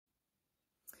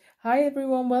Hi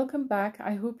everyone, welcome back.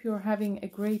 I hope you're having a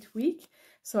great week.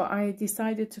 So I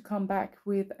decided to come back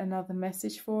with another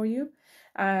message for you,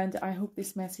 and I hope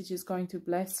this message is going to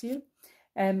bless you.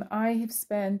 I have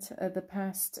spent the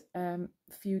past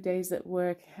few days at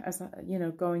work, as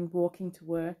walking to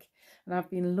work, and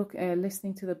I've been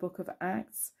listening to the book of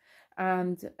Acts,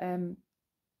 and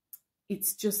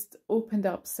it's just opened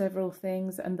up several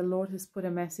things, and the Lord has put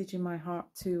a message in my heart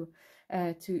to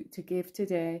give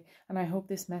today, and I hope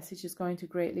this message is going to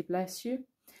greatly bless you.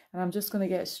 And I'm just going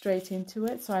to get straight into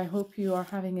it. So I hope you are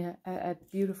having a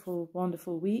beautiful,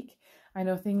 wonderful week. I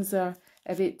know things are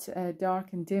a bit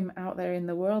dark and dim out there in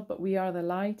the world, but we are the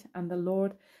light, and the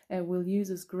Lord will use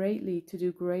us greatly to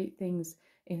do great things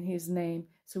in His name.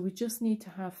 So we just need to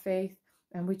have faith,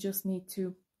 and we just need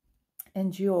to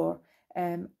endure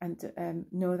and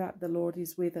know that the Lord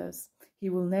is with us. He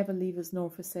will never leave us nor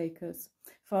forsake us.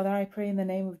 Father, I pray in the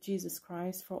name of Jesus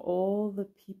Christ for all the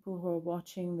people who are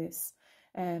watching this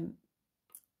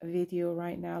video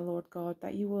right now, Lord God,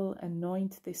 that you will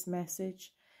anoint this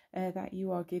message that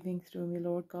you are giving through me,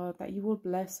 Lord God, that you will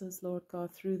bless us, Lord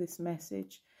God, through this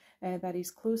message that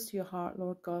is close to your heart,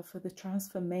 Lord God, for the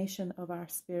transformation of our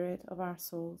spirit, of our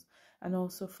souls, and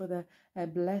also for the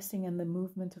blessing and the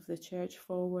movement of the church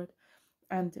forward,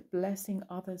 and blessing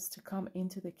others to come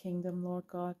into the kingdom, Lord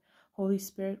God. Holy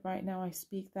Spirit, right now I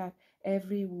speak that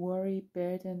every worry,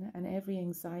 burden, and every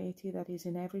anxiety that is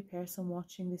in every person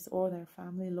watching this or their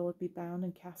family, Lord, be bound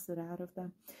and casted out of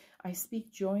them. I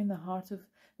speak joy in the heart of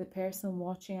the person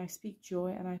watching. I speak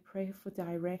joy, and I pray for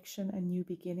direction and new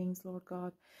beginnings, Lord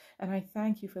God. And I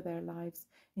thank you for their lives.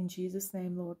 In Jesus'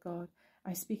 name, Lord God,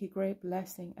 I speak a great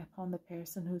blessing upon the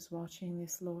person who's watching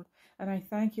this, Lord. And I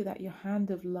thank you that your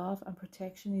hand of love and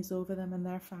protection is over them and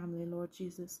their family, Lord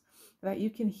Jesus. That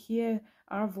you can hear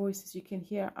our voices, you can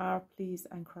hear our pleas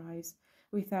and cries.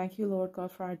 We thank you, Lord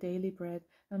God, for our daily bread,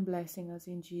 and blessing us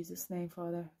in Jesus' name,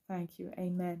 Father. Thank you.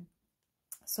 Amen.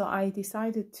 So I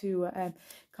decided to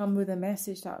come with a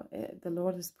message that the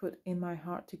Lord has put in my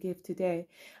heart to give today.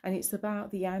 And it's about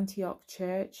the Antioch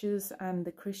churches and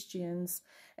the Christians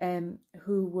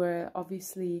who were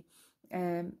obviously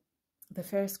the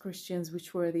first Christians,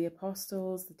 which were the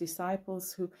apostles, the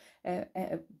disciples, who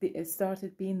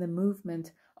started being the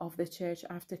movement of the church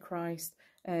after Christ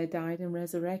died and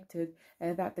resurrected,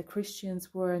 that the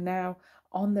Christians were now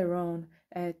on their own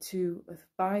through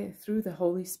the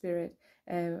Holy Spirit.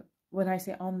 When I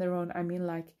say on their own, I mean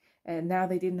like now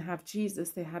they didn't have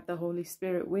Jesus, they had the Holy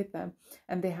Spirit with them,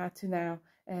 and they had to now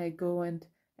go and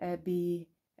be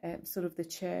sort of the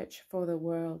church for the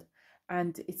world.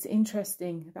 And it's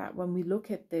interesting that when we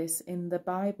look at this in the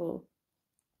Bible,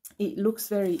 it looks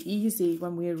very easy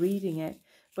when we're reading it,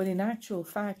 but in actual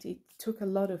fact, it took a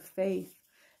lot of faith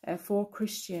for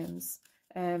Christians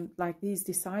like these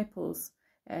disciples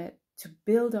to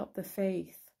build up the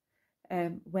faith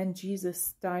when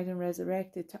Jesus died and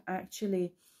resurrected, to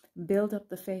actually build up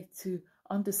the faith to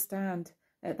understand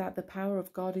that the power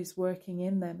of God is working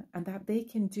in them, and that they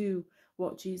can do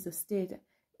what Jesus did,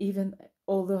 even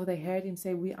although they heard him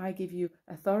say, I give you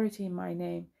authority in my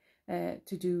name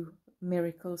to do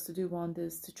miracles, to do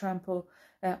wonders, to trample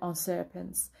on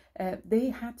serpents. They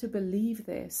had to believe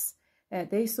this.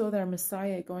 They saw their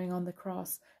Messiah going on the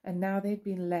cross, and now they'd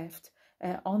been left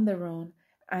on their own,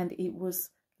 and it was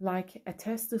like a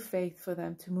test of faith for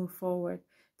them to move forward,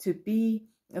 to be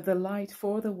the light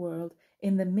for the world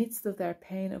in the midst of their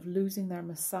pain of losing their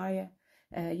Messiah,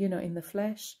 in the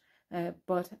flesh.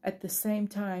 But at the same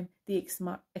time, the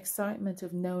excitement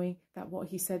of knowing that what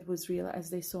he said was real, as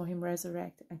they saw him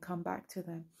resurrect and come back to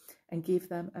them and give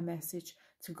them a message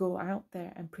to go out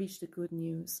there and preach the good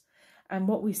news. And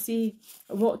what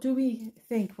do we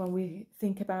think when we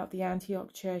think about the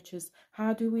Antioch churches?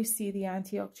 How do we see the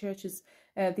Antioch churches?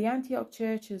 The Antioch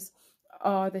churches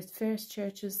are the first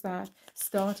churches that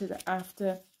started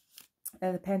after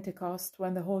the Pentecost,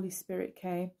 when the Holy Spirit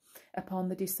came upon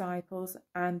the disciples.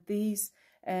 And these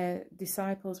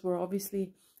disciples were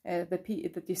obviously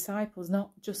the disciples,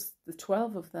 not just the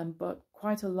 12 of them, but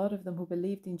quite a lot of them who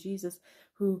believed in Jesus,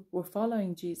 who were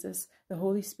following Jesus. The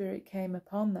Holy Spirit came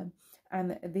upon them,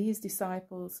 and these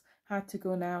disciples had to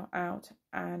go now out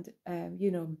and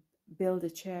build a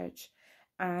church.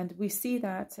 And we see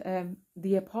that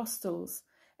the apostles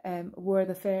were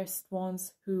the first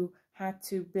ones who had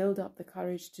to build up the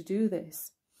courage to do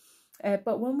this.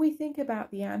 But when we think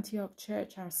about the Antioch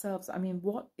church ourselves, I mean,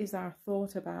 what is our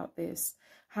thought about this?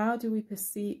 How do we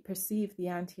perceive the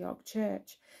Antioch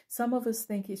church? Some of us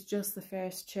think it's just the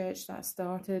first church that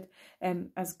started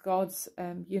as God's,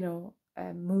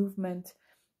 movement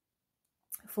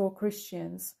for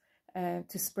Christians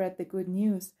to spread the good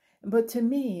news. But to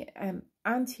me,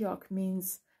 Antioch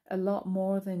means a lot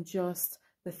more than just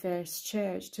the first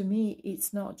church. To me,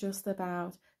 it's not just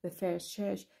about the first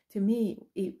church. To me,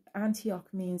 Antioch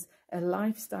means a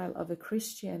lifestyle of a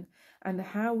Christian, and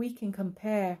how we can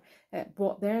compare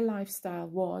what their lifestyle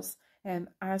was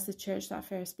as the church that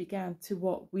first began to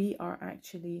what we are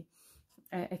actually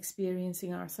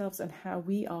experiencing ourselves, and how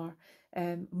we are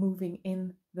moving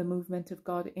in the movement of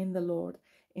God, in the Lord,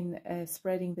 in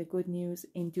spreading the good news,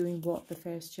 in doing what the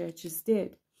first churches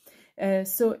did.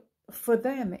 So for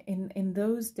them in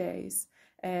those days,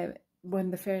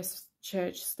 when the first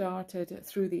church started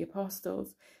through the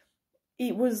apostles,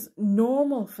 it was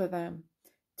normal for them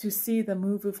to see the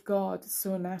move of God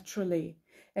so naturally.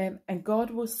 And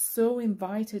God was so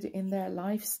invited in their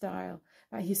lifestyle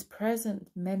that his presence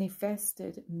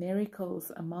manifested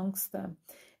miracles amongst them,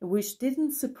 which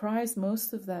didn't surprise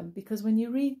most of them, because when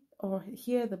you read or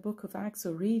hear the book of Acts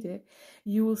or read it,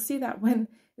 you will see that when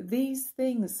these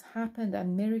things happened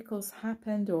and miracles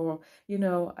happened, or,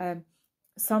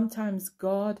 sometimes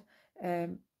God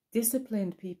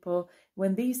disciplined people,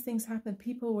 when these things happened,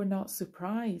 people were not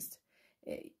surprised.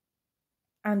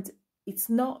 And it's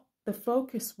not, the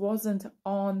focus wasn't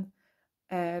on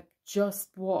just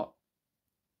what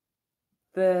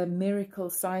the miracle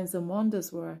signs and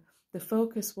wonders were. The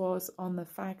focus was on the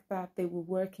fact that they were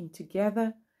working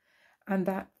together, and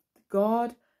that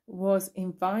God was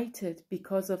invited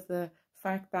because of the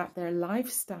fact that their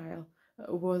lifestyle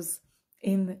was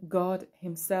in God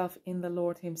himself, in the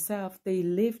Lord himself. They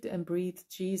lived and breathed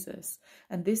Jesus.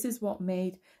 And this is what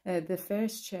made the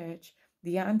first church,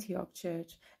 the Antioch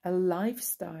church, a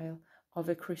lifestyle of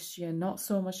a Christian. Not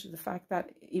so much the fact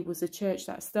that it was a church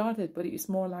that started, but it was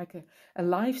more like a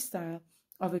lifestyle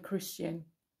of a Christian,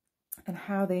 and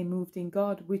how they moved in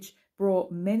God, which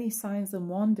brought many signs and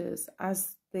wonders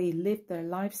as they lived their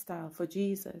lifestyle for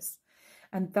Jesus.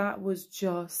 And that was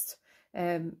just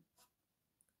a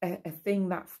thing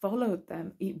that followed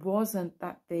them. It wasn't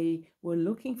that they were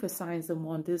looking for signs and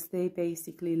wonders. They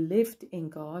basically lived in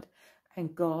God,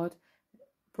 and God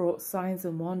brought signs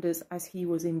and wonders as he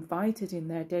was invited in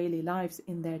their daily lives,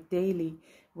 in their daily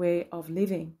way of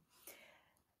living.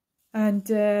 And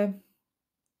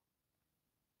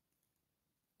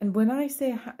when I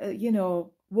say,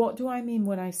 what do I mean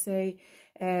when I say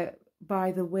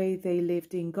by the way they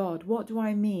lived in God? What do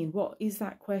I mean? What is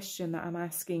that question that I'm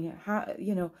asking?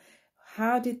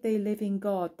 How did they live in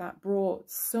God that brought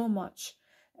so much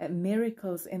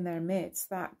miracles in their midst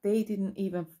that they didn't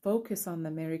even focus on the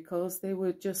miracles? They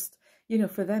were just,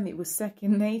 for them it was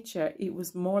second nature. It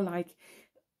was more like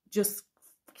just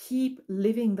keep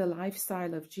living the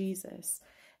lifestyle of Jesus.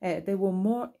 They were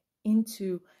more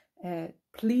into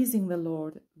pleasing the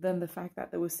Lord than the fact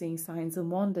that they were seeing signs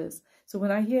and wonders. So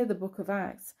when I hear the book of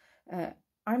Acts,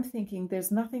 I'm thinking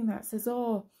there's nothing that says,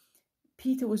 oh,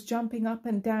 Peter was jumping up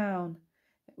and down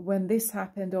when this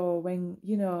happened, or when,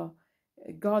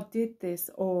 God did this,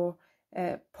 or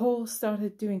Paul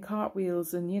started doing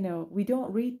cartwheels. And, we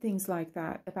don't read things like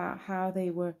that about how they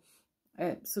were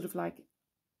sort of like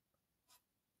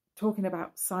talking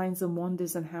about signs and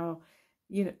wonders, and how,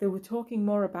 they were talking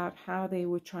more about how they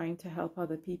were trying to help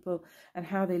other people and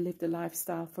how they lived a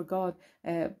lifestyle for God.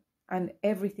 And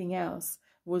everything else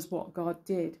was what God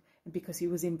did, because he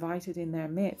was invited in their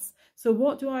midst. So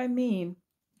what do I mean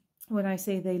when I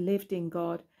say they lived in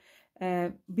God?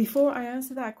 Before I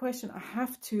answer that question, I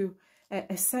have to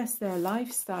assess their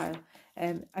lifestyle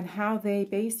and how they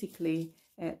basically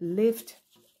lived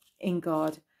in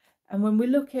God. And when we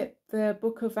look at the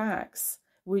book of Acts,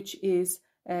 which is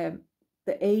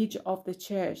the age of the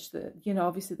church,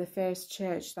 obviously the first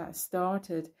church that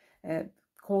started,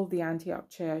 called the Antioch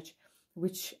church,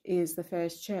 which is the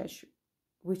first church,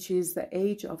 which is the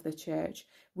age of the church,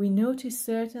 we notice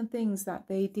certain things that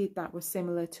they did that were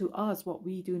similar to us, what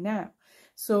we do now.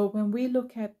 So when we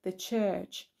look at the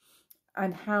church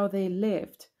and how they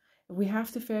lived, we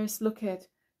have to first look at,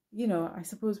 I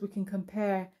suppose we can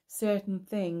compare certain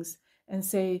things and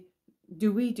say,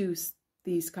 do we do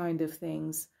these kind of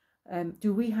things?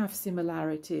 Do we have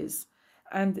similarities?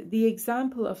 And the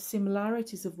example of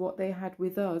similarities of what they had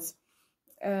with us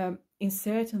in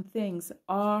certain things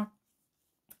are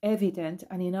evident,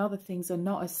 and in other things are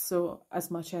not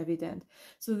as much evident.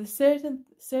 So the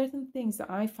certain things that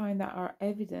I find that are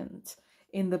evident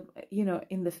in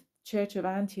the Church of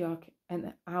Antioch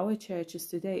and our churches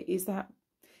today is that,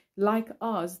 like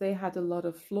us, they had a lot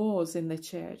of flaws in the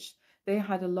church. They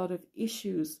had a lot of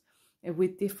issues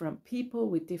with different people,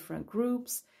 with different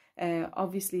groups,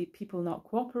 obviously people not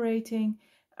cooperating,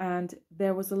 and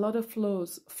there was a lot of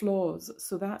flaws.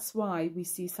 So that's why we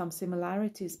see some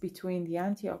similarities between the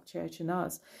Antioch church and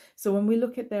us. So when we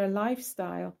look at their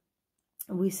lifestyle,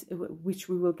 which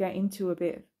we will get into a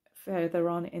bit further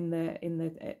on in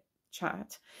the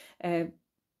chat,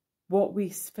 what we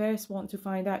first want to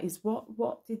find out is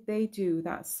what did they do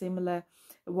that's similar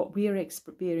what we are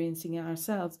experiencing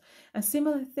ourselves. And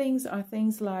similar things are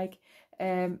things like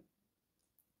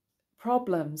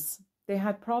problems. They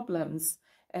had problems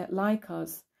like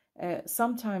us.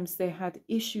 Sometimes they had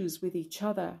issues with each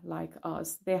other like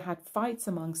us. They had fights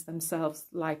amongst themselves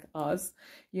like us.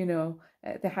 They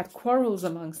had quarrels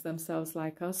amongst themselves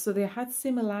like us. So they had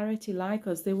similarity like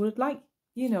us. They were like,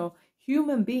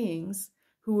 human beings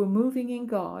who were moving in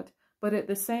God, but at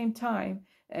the same time,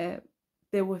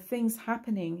 there were things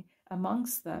happening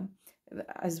amongst them,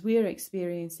 as we're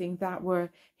experiencing, that were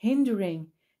hindering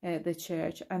the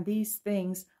church. And these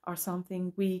things are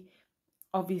something we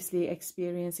obviously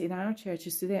experience in our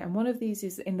churches today. And one of these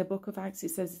is in the book of Acts.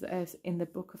 It says in the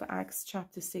book of Acts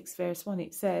chapter 6 verse 1,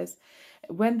 it says,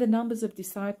 when the numbers of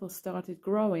disciples started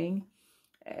growing,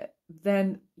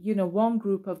 then one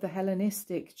group of the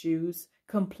Hellenistic Jews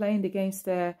complained against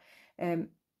the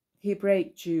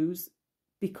Hebraic Jews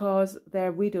because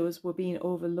their widows were being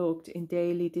overlooked in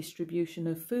daily distribution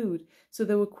of food. So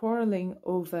they were quarreling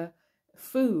over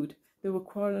food. They were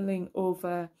quarreling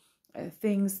over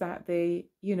things that they,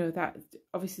 that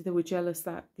obviously they were jealous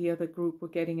that the other group were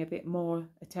getting a bit more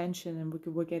attention and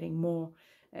were getting more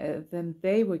than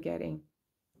they were getting.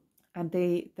 And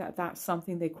that's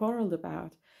something they quarreled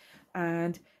about.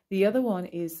 And the other one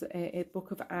is a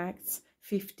book of Acts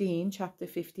 15, chapter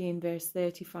 15, verse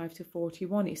 35 to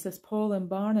 41. It says, Paul and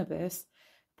Barnabas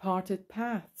parted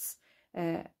paths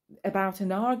about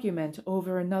an argument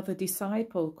over another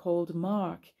disciple called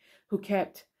Mark, who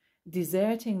kept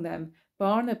deserting them.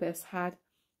 Barnabas had,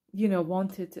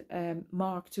 wanted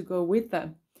Mark to go with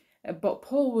them. But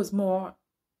Paul was more,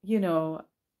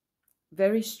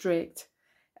 very strict,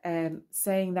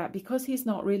 saying that because he's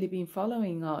not really been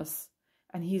following us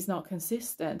and he's not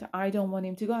consistent, I don't want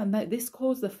him to go. And this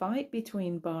caused a fight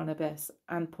between Barnabas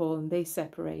and Paul, and they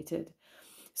separated.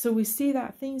 So we see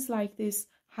that things like this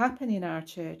happen in our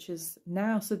churches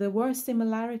now. So there were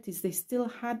similarities. They still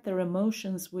had their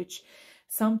emotions, which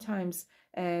sometimes,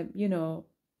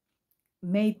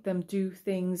 made them do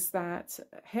things that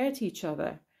hurt each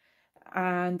other.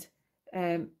 And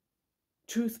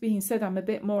truth being said, I'm a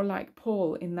bit more like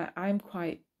Paul in that I'm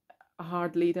quite a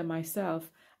hard leader myself.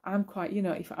 I'm quite,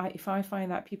 if I find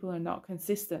that people are not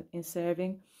consistent in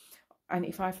serving, and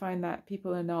if I find that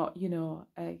people are not,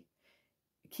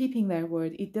 keeping their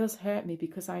word, it does hurt me,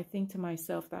 because I think to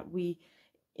myself that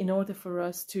in order for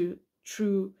us to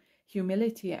true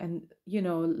humility and,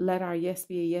 let our yes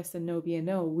be a yes and no be a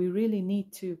no, we really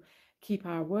need to keep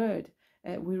our word.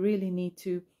 We really need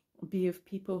to be of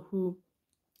people who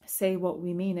say what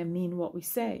we mean and mean what we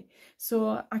say.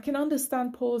 So I can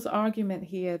understand Paul's argument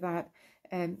here that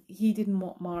he didn't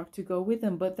want Mark to go with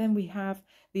him. But then we have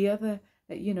the other,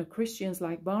 Christians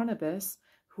like Barnabas,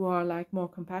 who are like more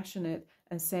compassionate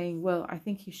and saying, well, I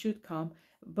think he should come.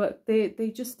 But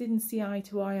they just didn't see eye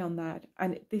to eye on that.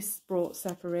 And this brought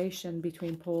separation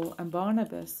between Paul and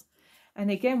Barnabas. And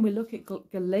again, we look at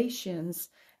Galatians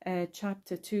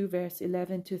chapter 2, verse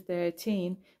 11 to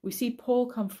 13. We see Paul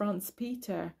confronts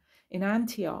Peter in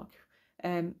Antioch.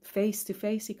 Face to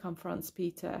face, he confronts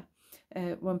Peter.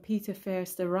 When Peter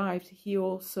first arrived,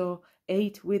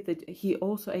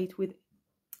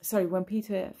 when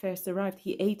Peter first arrived,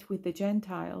 he ate with the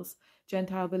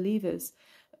Gentile believers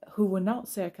who were not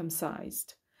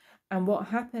circumcised. And what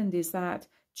happened is that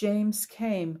James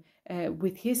came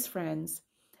with his friends,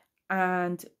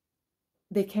 and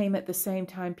they came at the same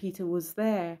time Peter was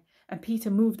there. And Peter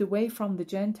moved away from the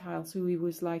Gentiles who he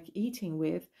was like eating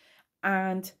with.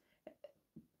 And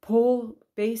Paul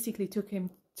basically took him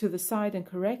to the side and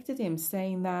corrected him,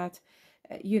 saying that,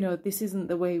 this isn't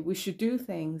the way we should do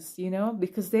things,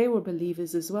 because they were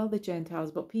believers as well, the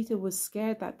Gentiles. But Peter was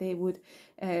scared that they would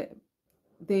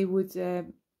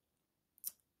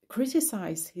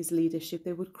criticize his leadership.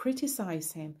 They would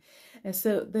criticize him. And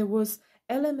so there was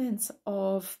elements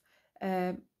of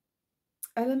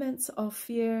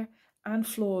fear and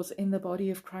flaws in the body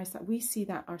of Christ that we see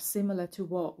that are similar to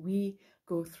what we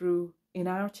go through in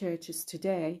our churches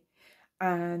today,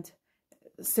 and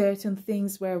certain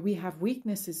things where we have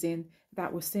weaknesses in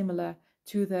that were similar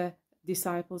to the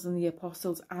disciples and the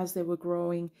apostles as they were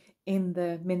growing in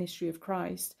the ministry of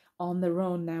Christ on their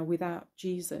own now without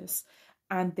Jesus.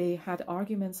 And they had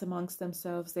arguments amongst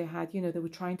themselves. They had, they were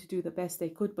trying to do the best they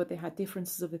could, but they had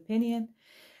differences of opinion.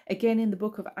 Again, in the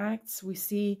book of Acts, we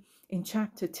see in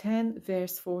chapter 10,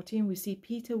 verse 14, we see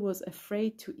Peter was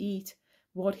afraid to eat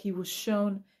what he was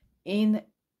shown in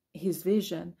his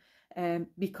vision,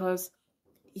 because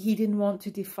he didn't want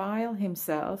to defile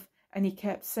himself. And he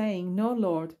kept saying, "No,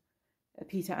 Lord,"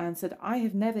 Peter answered, "I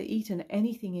have never eaten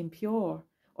anything impure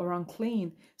or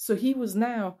unclean." So he was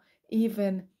now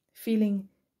even feeling,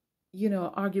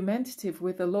 argumentative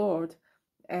with the Lord,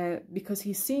 because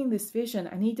he's seeing this vision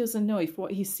and he doesn't know if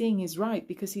what he's seeing is right,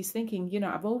 because he's thinking,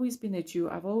 I've always been a Jew,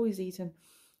 I've always eaten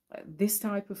this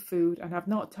type of food and I've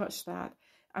not touched that,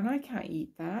 and I can't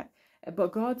eat that.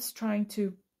 But God's trying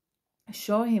to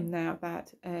show him now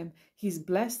that he's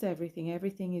blessed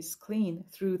everything is clean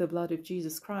through the blood of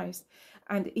Jesus Christ.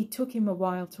 And it took him a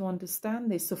while to understand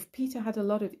this. So Peter had a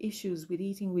lot of issues with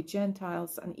eating with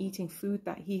Gentiles and eating food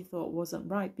that he thought wasn't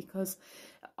right, because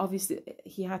obviously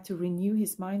he had to renew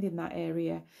his mind in that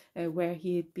area where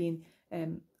he had been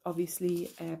obviously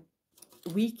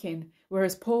weak in.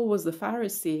 Whereas Paul was the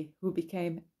Pharisee who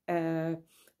became a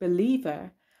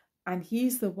believer, and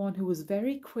he's the one who was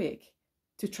very quick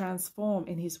to transform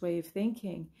in his way of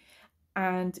thinking.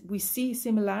 And we see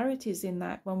similarities in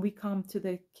that when we come to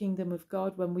the kingdom of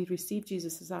God, when we receive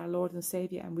Jesus as our Lord and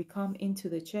Savior and we come into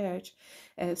the church.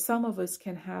 Some of us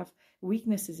can have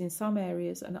weaknesses in some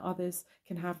areas and others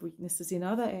can have weaknesses in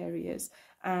other areas.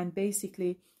 And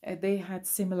basically they had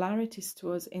similarities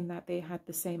to us in that they had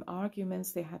the same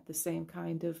arguments, they had the same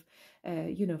kind of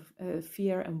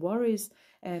fear and worries,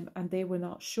 and they were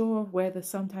not sure whether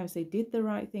sometimes they did the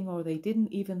right thing or they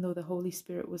didn't, even though the Holy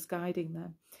Spirit was guiding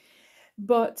them.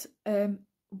 But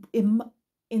in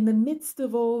the midst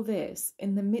of all this,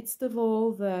 in the midst of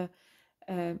all the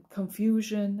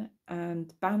confusion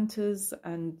and banters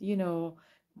and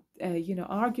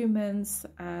arguments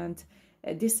and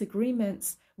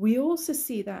disagreements, we also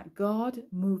see that God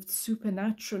moved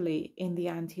supernaturally in the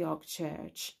Antioch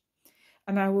church.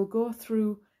 And I will go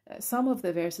through some of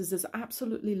the verses. There's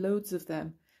absolutely loads of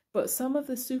them. But some of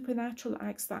the supernatural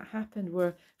acts that happened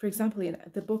were, for example, in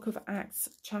the book of Acts,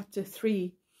 chapter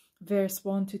 3, verse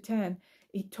 1 to 10,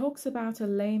 it talks about a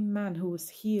lame man who was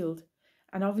healed.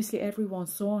 And obviously everyone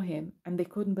saw him and they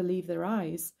couldn't believe their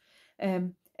eyes.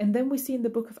 And then we see in the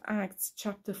book of Acts,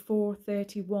 chapter 4,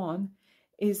 31,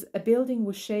 is a building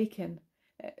was shaken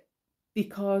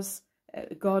because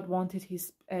God wanted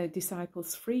his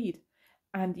disciples freed.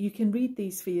 And you can read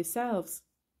these for yourselves.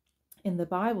 In the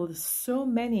Bible, there's so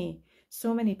many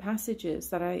passages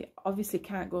that I obviously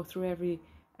can't go through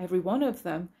every one of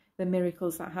them, the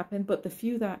miracles that happened, but the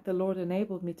few that the Lord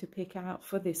enabled me to pick out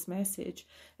for this message,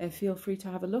 feel free to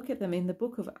have a look at them. In the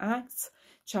book of Acts,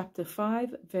 chapter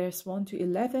 5, verse 1 to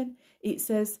 11, it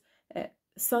says,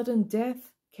 sudden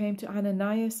death came to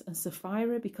Ananias and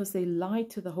Sapphira because they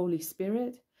lied to the Holy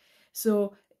Spirit.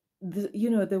 So,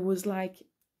 there was like,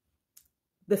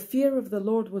 the fear of the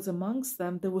Lord was amongst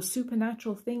them. There were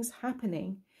supernatural things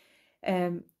happening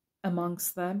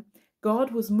amongst them.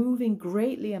 God was moving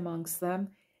greatly amongst them.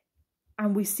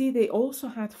 And we see they also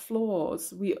had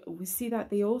flaws. We see that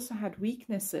they also had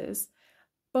weaknesses.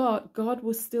 But God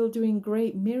was still doing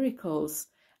great miracles.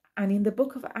 And in the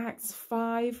book of Acts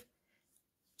 5,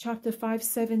 chapter 5,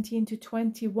 17 to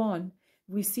 21,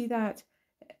 we see that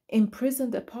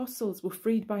imprisoned apostles were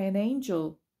freed by an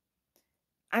angel.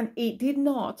 And it did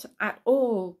not at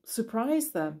all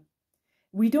surprise them.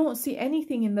 We don't see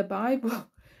anything in the Bible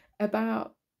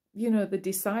about, the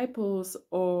disciples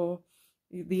or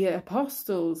the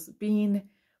apostles being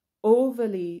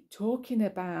overly talking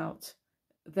about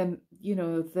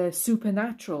the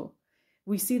supernatural.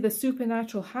 We see the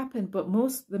supernatural happen, but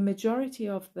the majority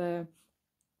of the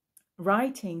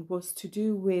writing was to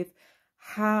do with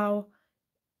how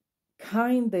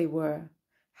kind they were,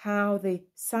 how they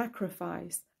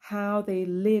sacrificed, how they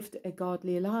lived a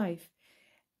godly life.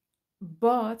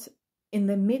 But in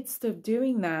the midst of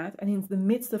doing that, and in the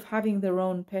midst of having their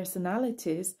own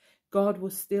personalities, God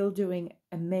was still doing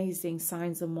amazing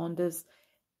signs and wonders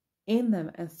in them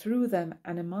and through them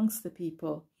and amongst the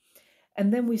people.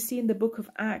 And then we see in the book of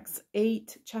Acts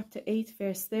 8, chapter 8,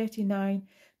 verse 39,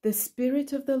 the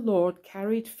Spirit of the Lord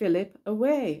carried Philip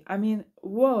away. I mean,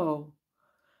 whoa.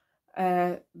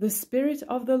 The Spirit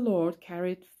of the Lord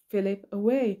carried Philip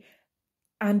away,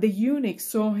 and the eunuch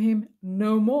saw him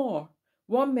no more.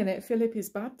 1 minute Philip is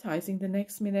baptizing, the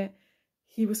next minute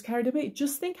he was carried away.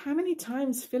 Just think how many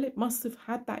times Philip must have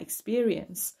had that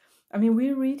experience. I mean,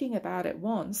 we're reading about it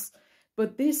once,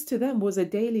 but this to them was a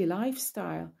daily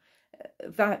lifestyle,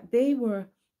 that the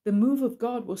move of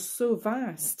God was so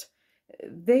vast.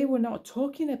 They were not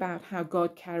talking about how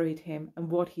God carried him and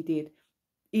what he did.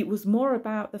 It was more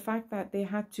about the fact that they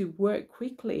had to work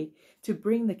quickly to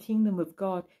bring the kingdom of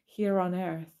God here on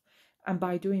earth. And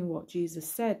by doing what Jesus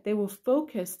said, they were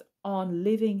focused on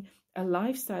living a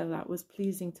lifestyle that was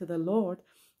pleasing to the Lord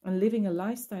and living a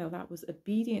lifestyle that was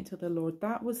obedient to the Lord.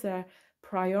 That was their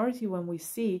priority. When we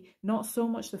see not so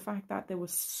much the fact that there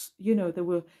was,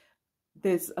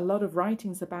 there's a lot of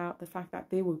writings about the fact that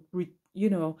they were,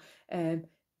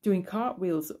 doing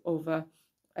cartwheels over,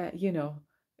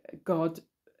 God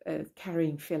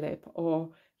carrying Philip, or,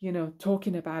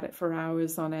 talking about it for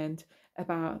hours on end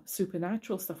about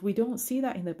supernatural stuff. We don't see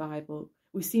that in the Bible.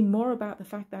 We see more about the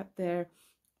fact that their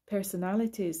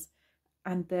personalities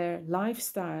and their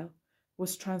lifestyle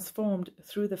was transformed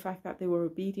through the fact that they were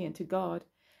obedient to God.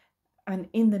 And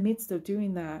in the midst of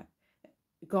doing that,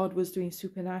 God was doing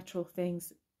supernatural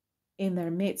things in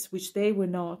their midst, which they were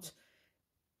not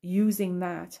using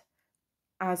that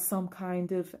as some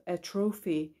kind of a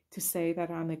trophy to say that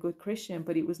I'm a good Christian,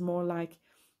 but it was more like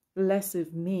less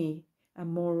of me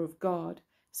and more of God,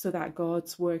 so that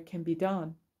God's work can be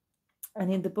done. And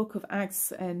in the book of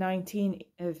Acts 19,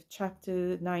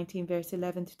 chapter 19, verse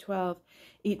 11 to 12,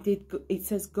 it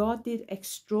says, God did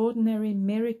extraordinary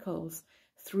miracles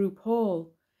through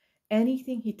Paul.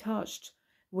 Anything he touched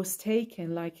was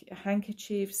taken, like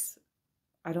handkerchiefs,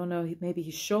 I don't know, maybe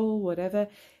his shawl, whatever,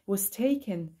 was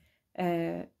taken.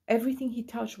 Everything he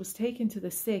touched was taken to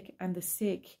the sick, and the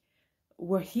sick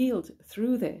were healed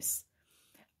through this.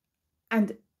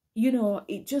 And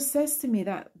it just says to me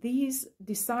that these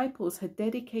disciples had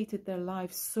dedicated their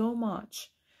lives so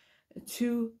much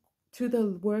to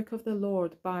the work of the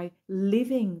Lord by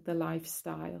living the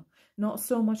lifestyle, not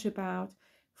so much about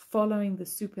following the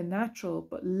supernatural,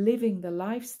 but living the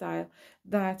lifestyle,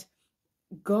 that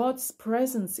God's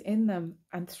presence in them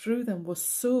and through them was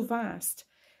so vast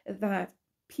that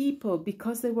people,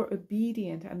 because they were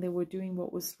obedient and they were doing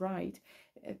what was right,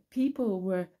 people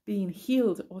were being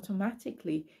healed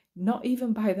automatically, not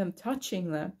even by them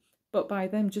touching them, but by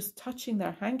them just touching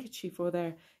their handkerchief or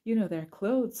their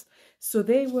clothes. So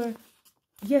they were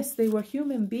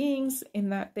human beings in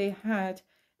that they had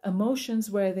emotions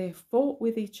where they fought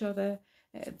with each other.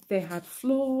 They had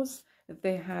flaws.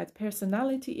 They had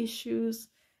personality issues.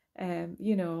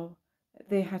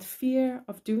 They had fear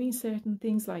of doing certain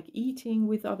things like eating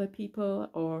with other people,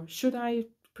 or should I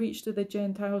preach to the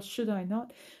Gentiles, should I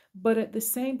not? But at the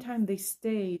same time, they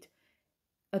stayed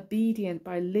obedient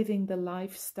by living the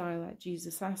lifestyle that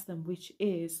Jesus asked them, which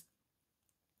is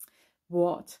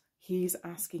what he's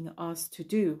asking us to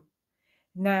do.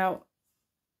 Now,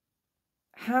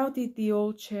 how did the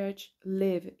old church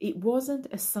live? It wasn't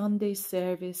a Sunday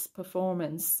service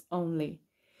performance only.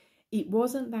 It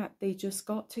wasn't that they just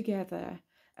got together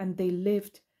and they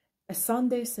lived a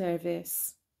Sunday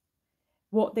service.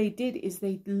 What they did is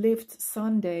they lived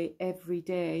Sunday every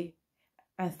day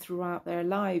and throughout their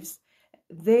lives.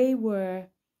 They were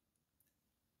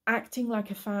acting like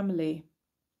a family.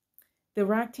 They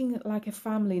were acting like a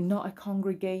family, not a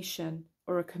congregation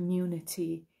or a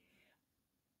community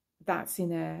that's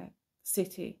in a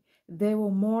city. They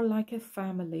were more like a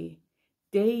family.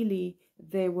 Daily,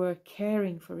 they were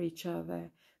caring for each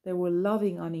other. They were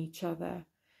loving on each other.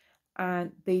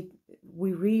 And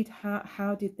we read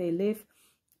how did they live,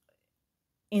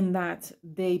 in that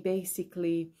they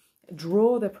basically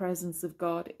draw the presence of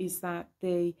God, is that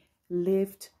they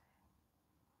lived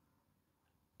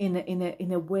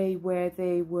in a way where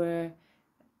they were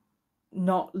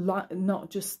not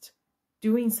just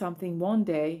doing something one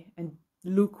day and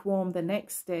lukewarm the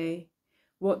next day.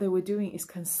 What they were doing is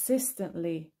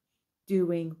consistently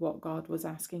doing what God was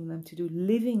asking them to do,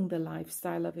 living the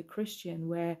lifestyle of a Christian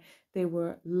where they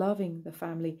were loving the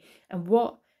family. And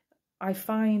what I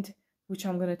find, which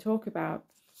I'm going to talk about,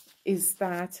 is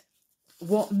that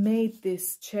what made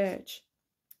this church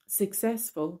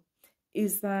successful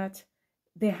is that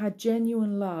they had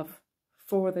genuine love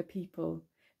for the people.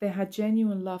 They had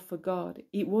genuine love for God.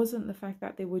 It wasn't the fact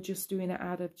that they were just doing it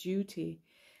out of duty.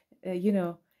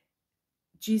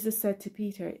 Jesus said to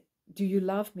Peter, do you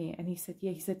love me? And he said,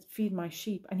 yeah. He said, feed my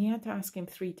sheep. And he had to ask him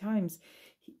 3 times.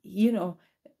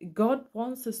 God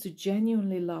wants us to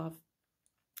genuinely love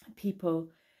people,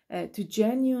 to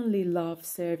genuinely love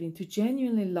serving, to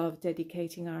genuinely love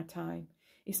dedicating our time.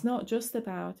 It's not just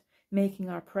about making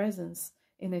our presence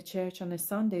in a church on a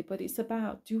Sunday, but it's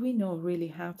about, do we know really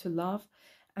how to love?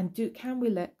 And can we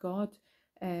let God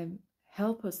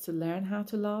help us to learn how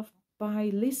to love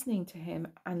by listening to him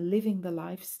and living the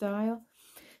lifestyle?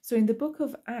 So in the book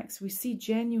of Acts, we see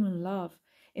genuine love.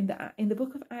 In the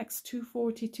book of Acts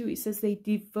 2:42, it says they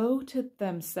devoted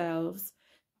themselves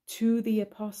to the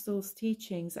apostles'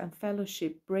 teachings and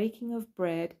fellowship, breaking of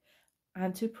bread,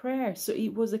 and to prayer. So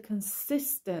it was a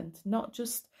consistent, not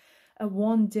just a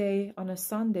one day on a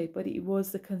Sunday, but it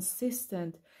was the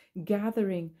consistent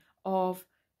gathering of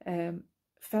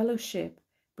fellowship,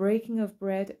 breaking of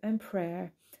bread and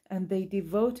prayer, and they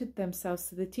devoted themselves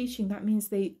to the teaching. That means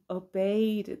they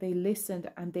obeyed, they listened,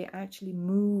 and they actually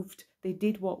moved. They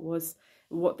did what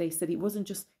they said. It wasn't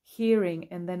just hearing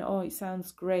and then, oh, it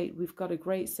sounds great, we've got a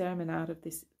great sermon out of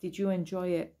this, did you enjoy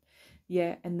it?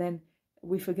 Yeah, and then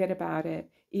we forget about it.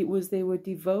 It was they were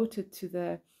devoted to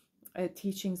the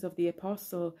teachings of the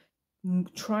apostle,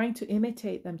 trying to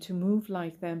imitate them, to move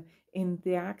like them in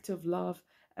the act of love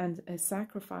and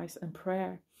sacrifice and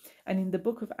prayer. And in the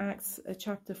book of Acts,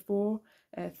 chapter 4,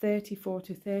 34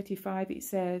 to 35, it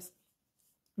says,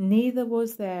 neither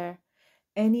was there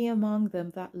any among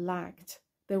them that lacked.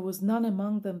 There was none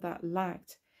among them that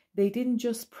lacked. They didn't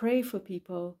just pray for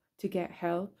people to get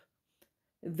help.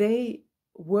 They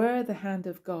were the hand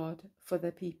of God for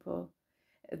the people.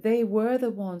 They were the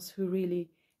ones who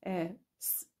really, they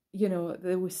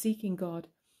were seeking God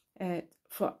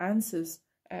for answers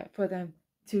for them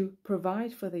to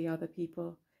provide for the other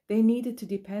people. They needed to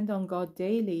depend on God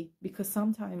daily, because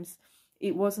sometimes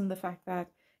it wasn't the fact that,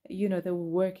 they were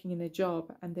working in a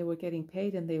job and they were getting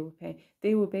paid and they were paid.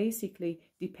 They were basically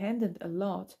dependent a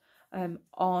lot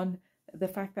on the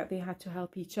fact that they had to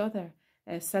help each other,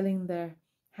 selling their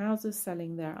houses,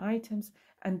 selling their items.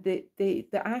 And the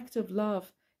act of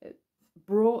love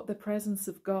brought the presence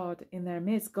of God in their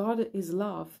midst. God is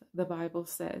love, the Bible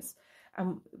says.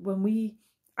 And when we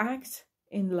act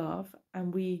in love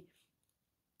and we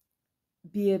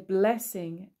be a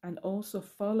blessing and also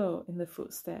follow in the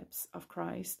footsteps of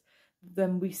Christ,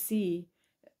 then we see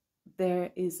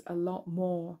there is a lot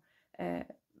more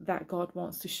that God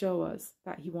wants to show us,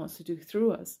 that he wants to do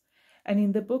through us. And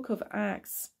in the book of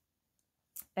Acts,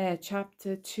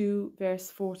 chapter 2,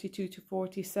 verse 42 to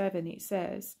 47, it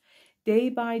says, day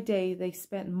by day they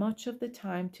spent much of the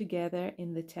time together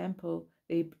in the temple.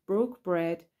 They broke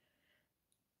bread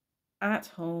at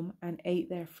home and ate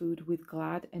their food with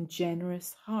glad and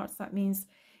generous hearts. That means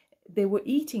they were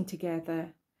eating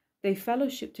together. They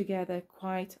fellowshiped together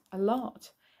quite a lot,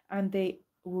 and they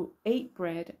ate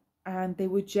bread, and they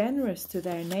were generous to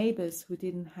their neighbors who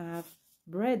didn't have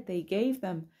bread. They gave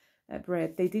them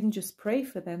bread. They didn't just pray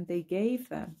for them, they gave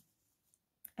them.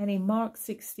 And in Mark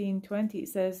 16:20 it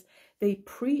says they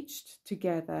preached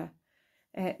together.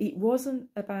 It wasn't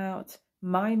about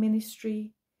my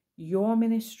ministry, your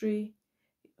ministry,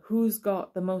 who's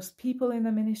got the most people in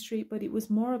the ministry, but it was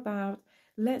more about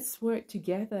let's work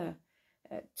together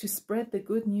to spread the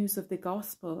good news of the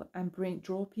gospel and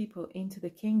draw people into the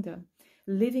kingdom,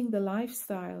 living the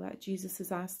lifestyle that Jesus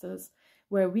has asked us,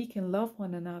 where we can love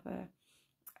one another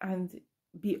and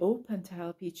be open to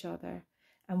help each other.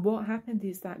 And what happened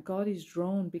is that God is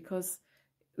drawn, because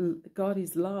God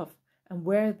is love, and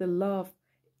where the love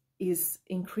is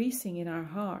increasing in our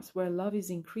hearts, where love is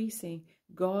increasing,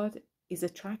 God is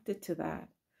attracted to that.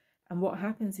 And what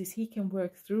happens is he can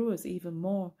work through us even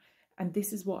more. And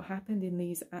this is what happened in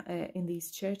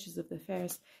these churches of the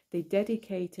first. They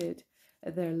dedicated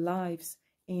their lives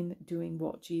in doing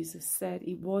what Jesus said.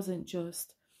 It wasn't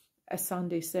just a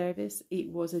Sunday service, it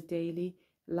was a daily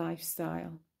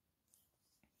lifestyle.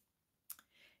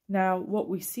 Now, what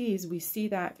we see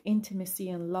that intimacy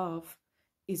and love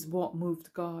is what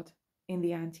moved God in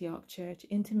the Antioch church.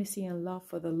 Intimacy and love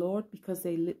for the Lord, because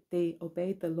they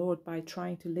obeyed the Lord by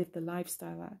trying to live the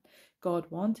lifestyle that God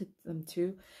wanted them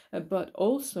to, but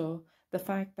also the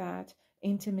fact that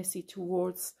intimacy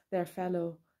towards their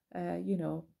fellow,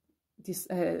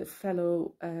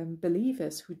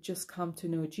 believers who just come to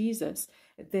know Jesus.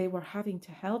 They were having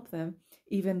to help them,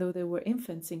 even though they were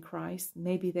infants in Christ.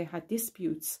 Maybe they had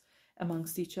disputes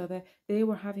amongst each other. They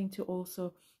were having to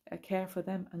also care for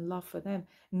them and love for them,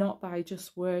 not by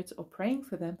just words or praying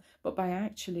for them, but by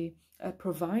actually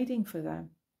providing for them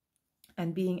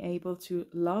and being able to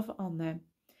love on them.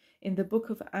 In the book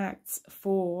of Acts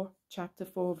 4, chapter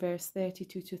 4, verse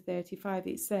 32 to 35,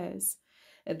 it says,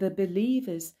 the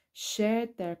believers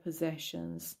shared their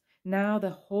possessions. Now the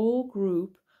whole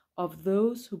group of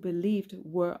those who believed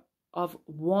were of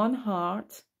one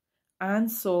heart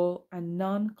and soul, and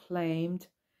none claimed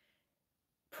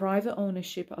private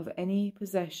ownership of any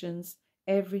possessions.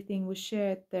 Everything was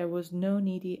shared. There was no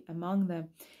needy among them.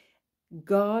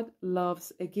 God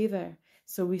loves a giver.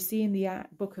 So we see in the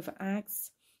book of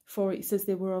Acts 4, it says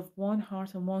they were of one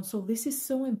heart and one soul. This is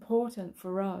so important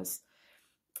for us.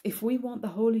 If we want the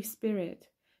Holy Spirit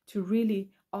to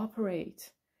really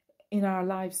operate in our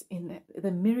lives, in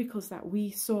the miracles that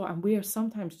we saw, and we are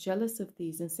sometimes jealous of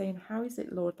these and saying, how is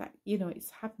it, Lord, that,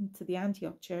 it's happened to the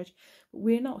Antioch church, but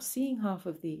we're not seeing half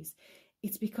of these?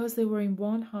 It's because they were in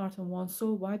one heart and one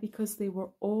soul. Why? Because they were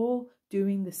all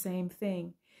doing the same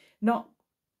thing.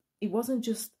 It wasn't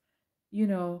just,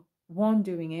 one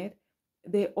doing it.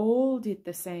 They all did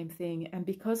the same thing. And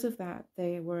because of that,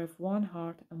 they were of one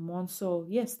heart and one soul.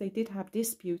 Yes, they did have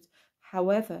disputes.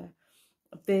 However,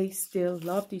 they still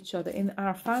loved each other. In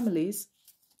our families,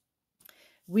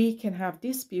 we can have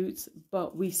disputes,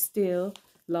 but we still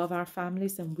love our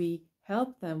families and we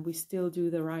help them. We still do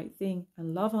the right thing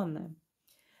and love on them.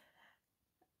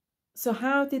 So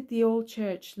how did the old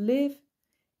church live?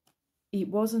 It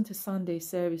wasn't a Sunday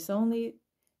service only.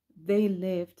 They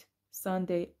lived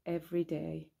Sunday every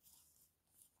day.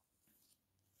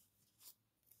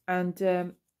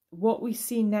 And what we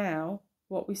see now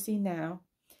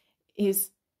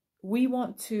is we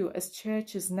want to, as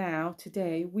churches now,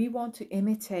 today, we want to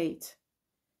imitate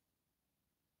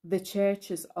the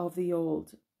churches of the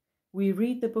old. We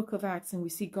read the book of Acts and we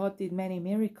see God did many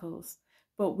miracles,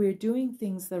 but we're doing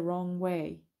things the wrong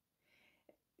way.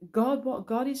 What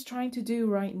God is trying to do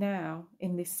right now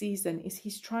in this season is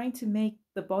he's trying to make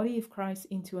the body of Christ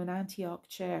into an Antioch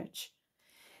church.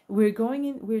 We're going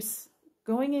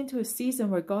into a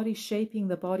season where God is shaping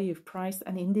the body of Christ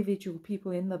and individual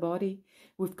people in the body.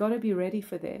 We've got to be ready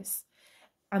for this.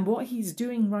 And what he's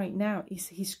doing right now is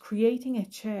he's creating a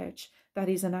church that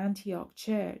is an Antioch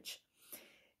church.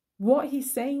 What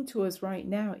he's saying to us right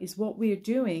now is what we're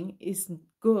doing is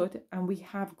good and we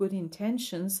have good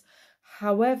intentions.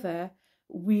 However,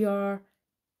 we are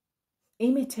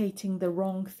imitating the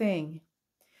wrong thing.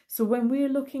 So when we're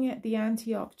looking at the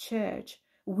Antioch church,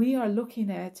 we are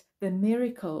looking at the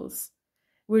miracles.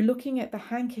 We're looking at the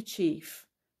handkerchief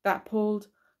that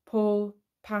Paul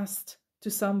passed to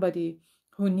somebody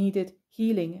who needed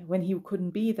healing when he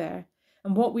couldn't be there.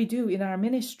 And what we do in our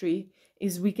ministry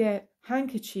is we get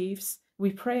handkerchiefs,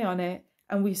 we pray on it,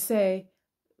 and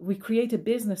we create a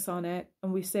business on it,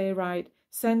 and we say, right,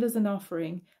 send us an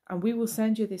offering, and we will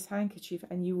send you this handkerchief,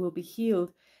 and you will be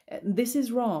healed. This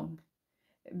is wrong,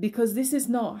 because this is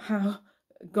not how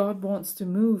God wants to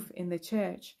move in the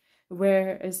church,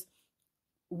 whereas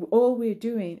all we're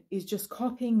doing is just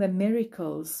copying the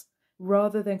miracles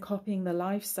rather than copying the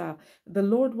lifestyle. The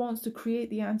Lord wants to create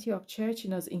the Antioch church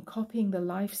in us in copying the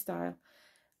lifestyle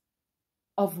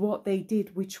of what they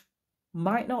did, which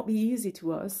might not be easy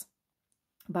to us,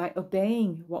 by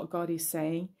obeying what God is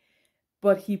saying,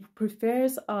 but he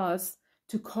prefers us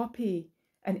to copy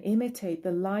and imitate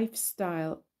the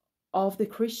lifestyle of the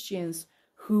Christians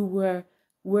who were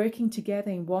working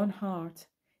together in one heart,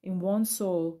 in one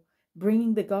soul,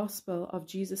 bringing the gospel of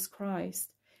Jesus Christ,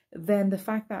 than the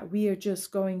fact that we are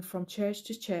just going from church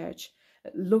to church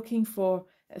looking for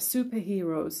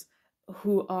superheroes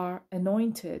who are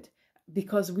anointed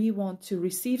because we want to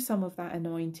receive some of that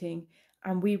anointing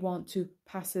and we want to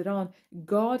pass it on.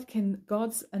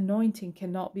 God's anointing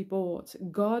cannot be bought.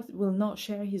 God will not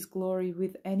share his glory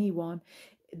with anyone,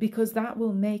 because that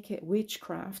will make it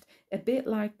witchcraft. A bit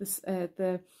like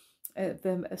the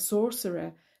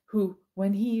sorcerer who,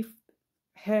 when he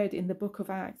heard in the book of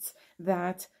Acts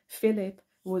that Philip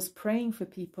was praying for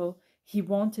people, he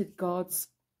wanted God's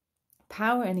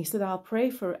power, and he said, I'll pay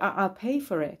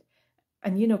for it.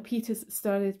 And Peter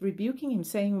started rebuking him,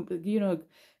 saying,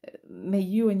 may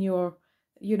you and your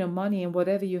money and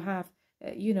whatever you have,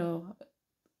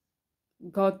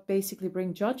 God basically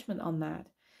bring judgment on that.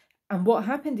 And what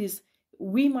happened is,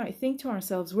 we might think to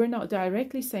ourselves, we're not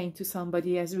directly saying to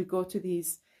somebody as we go to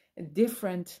these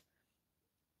different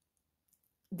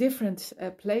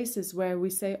places where we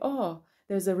say, oh,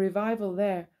 there's a revival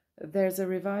there,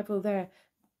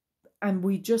 and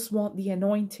we just want the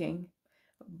anointing,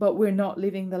 but we're not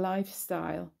living the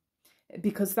lifestyle,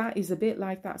 because that is a bit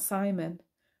like that Simon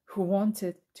who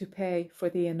wanted to pay for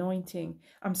the anointing.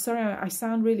 I'm sorry, I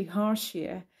sound really harsh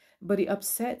here, but it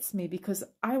upsets me because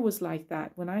I was like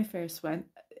that when I first went.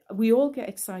 We all get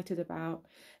excited about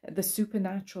the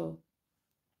supernatural,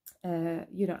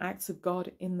 acts of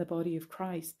God in the body of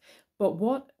Christ. But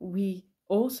what we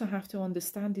also have to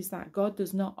understand is that God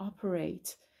does not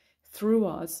operate through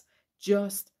us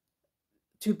just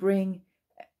to bring,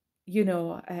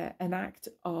 an act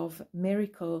of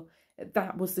miracle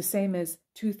that was the same as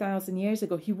 2,000 years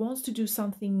ago. He wants to do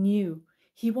something new.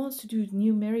 He wants to do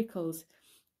new miracles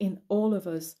in all of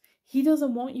us. He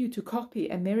doesn't want you to copy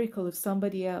a miracle of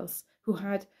somebody else who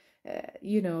had,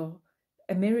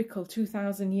 a miracle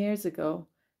 2,000 years ago,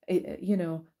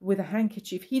 with a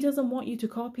handkerchief. He doesn't want you to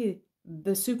copy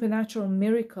the supernatural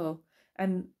miracle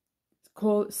and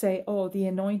say, oh, the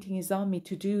anointing is on me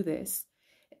to do this.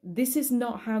 This is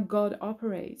not how God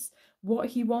operates. What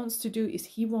he wants to do is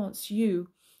he wants you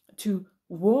to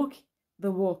walk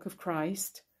the walk of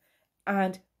Christ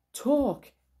and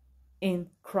talk in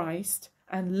Christ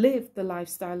and live the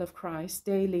lifestyle of Christ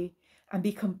daily and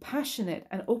be compassionate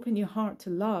and open your heart to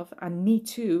love. And me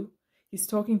too. He's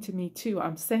talking to me too.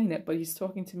 I'm saying it, but he's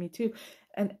talking to me too.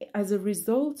 And as a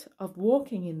result of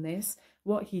walking in this,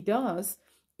 what he does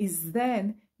is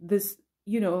then this,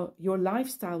 your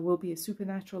lifestyle will be a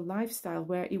supernatural lifestyle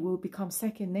where it will become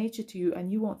second nature to you.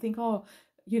 And you won't think, oh,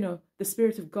 the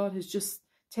Spirit of God has just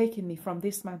taken me from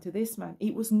this man to this man.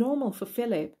 It was normal for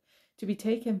Philip to be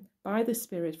taken by the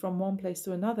Spirit from one place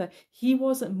to another. He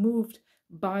wasn't moved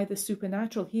by the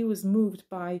supernatural. He was moved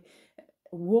by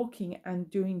walking and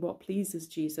doing what pleases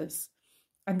Jesus.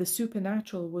 And the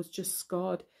supernatural was just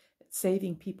God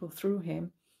saving people through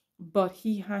him. But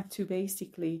he had to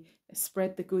basically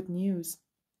spread the good news.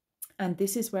 And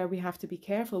this is where we have to be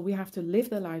careful. We have to live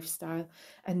the lifestyle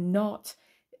and not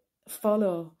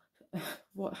follow,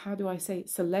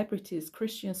 celebrities,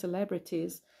 Christian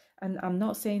celebrities. And I'm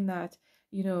not saying that,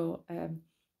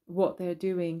 what they're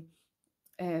doing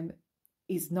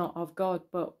is not of God.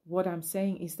 But what I'm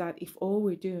saying is that if all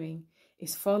we're doing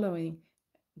is following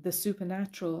the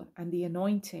supernatural and the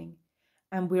anointing,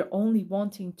 and we're only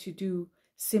wanting to do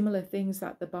similar things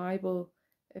that the Bible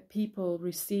people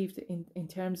received in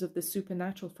terms of the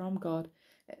supernatural from God,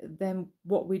 then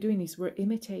what we're doing is we're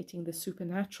imitating the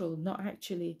supernatural, not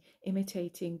actually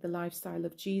imitating the lifestyle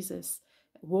of Jesus,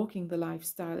 walking the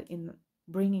lifestyle in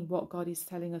bringing what God is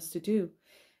telling us to do.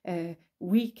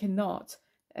 We cannot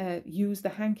use the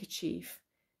handkerchief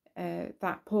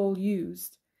that Paul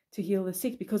used to heal the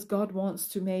sick, because God wants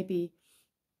to maybe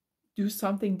do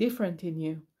something different in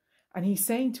you. And he's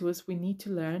saying to us, we need to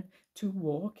learn to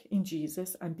walk in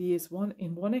Jesus and be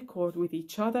in one accord with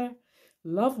each other,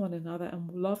 love one another, and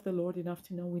love the Lord enough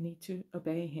to know we need to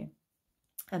obey him.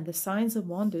 And the signs and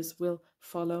wonders will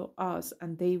follow us,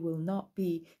 and they will not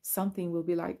be something will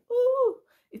be like, oh,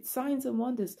 it's signs and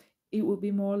wonders. It will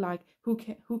be more like, who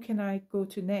can I go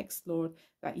to next, Lord,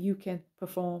 that you can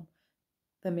perform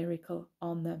the miracle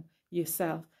on them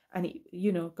yourself. And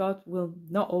God will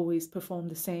not always perform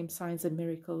the same signs and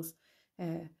miracles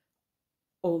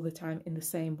all the time in the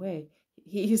same way.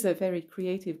 He is a very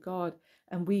creative God,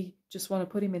 and we just want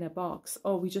to put him in a box.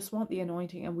 Oh, we just want the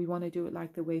anointing and we want to do it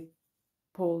like the way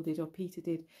Paul did or Peter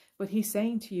did. But he's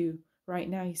saying to you right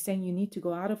now, he's saying you need to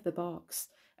go out of the box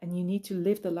and you need to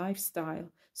live the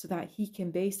lifestyle so that he can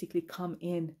basically come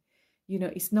in.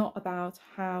 It's not about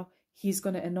how he's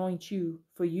going to anoint you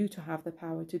for you to have the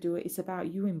power to do it. It's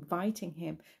about you inviting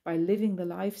him by living the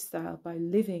lifestyle, by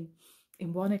living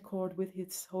in one accord with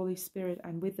his Holy Spirit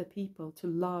and with the people, to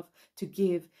love, to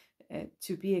give,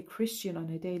 to be a Christian on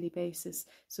a daily basis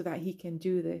so that he can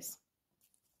do this.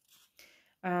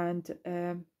 And,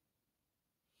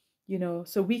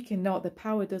 so we cannot, the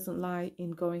power doesn't lie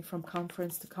in going from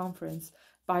conference to conference.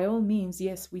 By all means,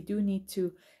 yes, we do need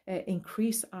to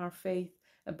increase our faith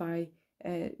by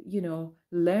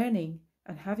learning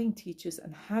and having teachers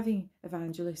and having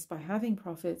evangelists, by having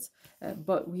prophets,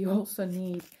 but we also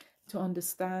need to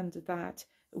understand that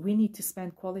we need to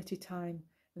spend quality time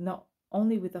not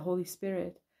only with the Holy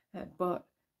Spirit, but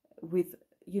with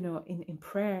in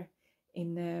prayer,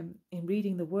 in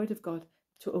reading the Word of God,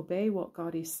 to obey what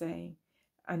God is saying,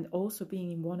 and also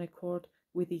being in one accord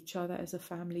with each other as a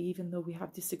family. Even though we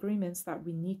have disagreements, that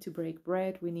we need to break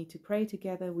bread, we need to pray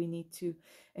together, we need to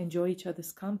enjoy each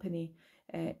other's company,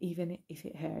 even if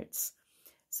it hurts.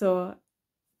 So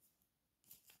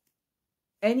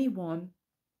any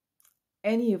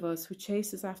of us who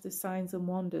chases after signs and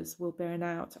wonders will burn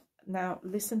out. Now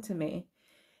listen to me,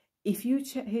 if you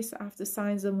chase after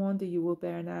signs and wonder, you will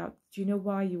burn out. Do you know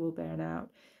why you will burn out?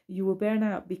 You will burn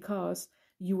out because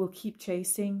you will keep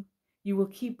chasing. You will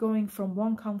keep going from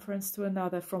one conference to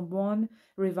another, from one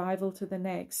revival to the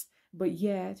next, but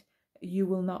yet you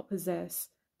will not possess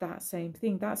that same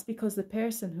thing. That's because the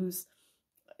person who's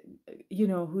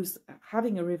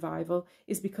having a revival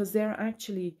is because they're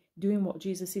actually doing what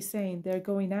Jesus is saying. They're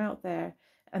going out there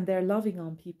and they're loving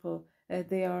on people.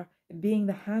 They are being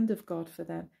the hand of God for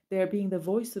them. They are being the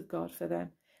voice of God for them.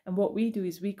 And what we do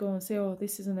is we go and say, oh,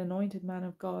 this is an anointed man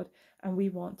of God, and we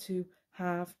want to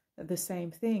have the same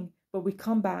thing. But we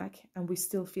come back and we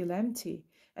still feel empty,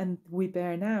 and we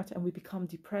burn out and we become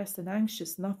depressed and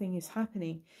anxious. Nothing is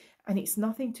happening. And it's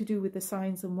nothing to do with the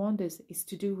signs and wonders. It's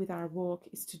to do with our walk.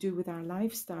 It's to do with our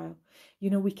lifestyle.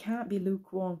 We can't be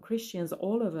lukewarm Christians,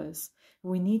 all of us.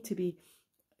 We need to be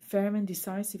firm and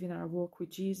decisive in our walk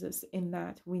with Jesus, in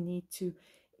that we need to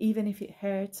even if it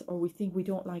hurts, or we think we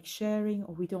don't like sharing,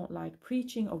 or we don't like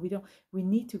preaching, or we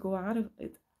need to go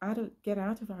get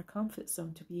out of our comfort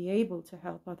zone to be able to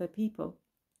help other people.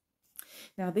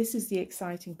 Now, this is the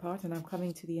exciting part, and I'm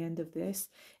coming to the end of this,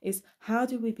 is how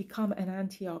do we become an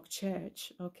Antioch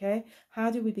church, okay? How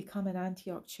do we become an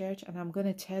Antioch church? And I'm going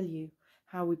to tell you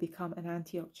how we become an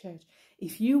Antioch church.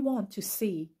 If you want to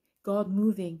see God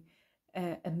moving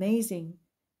amazing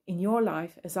in your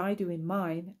life, as I do in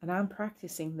mine, and I'm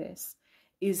practicing this,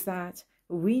 is that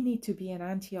we need to be an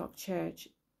Antioch church.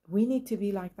 We need to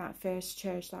be like that first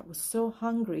church that was so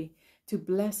hungry to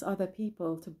bless other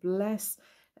people, to bless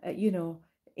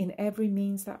in every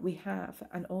means that we have,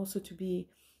 and also to be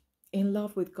in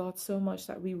love with God so much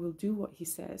that we will do what he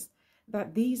says.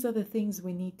 That these are the things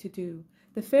we need to do.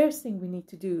 The first thing we need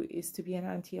to do is to be an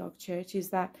Antioch church, is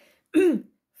that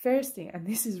first thing, and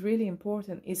this is really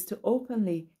important, is to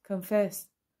openly confess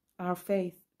our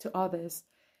faith to others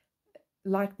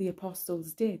like the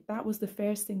apostles did. That was the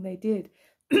first thing they did,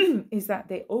 is that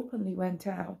they openly went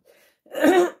out.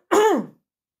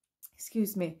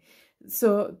 Excuse me.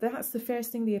 So that's the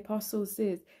first thing the apostles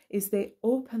did, is they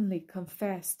openly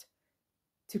confessed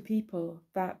to people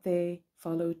that they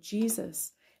followed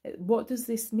Jesus. What does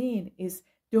this mean? Is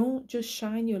don't just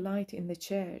shine your light in the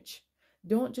church.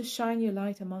 Don't just shine your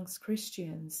light amongst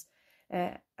Christians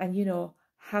and,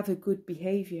 have a good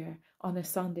behavior on a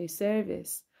Sunday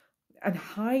service and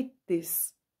hide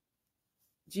this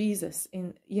Jesus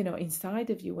inside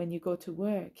of you when you go to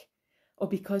work, or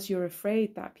because you're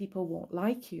afraid that people won't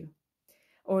like you,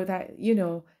 or that,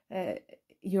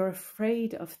 you're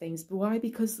afraid of things. Why?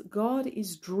 Because God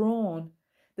is drawn.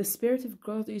 The Spirit of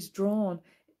God is drawn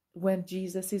when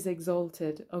Jesus is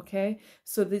exalted, okay?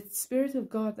 So the Spirit of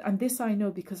God, and this I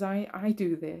know because I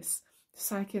do this.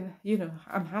 So I can,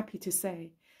 I'm happy to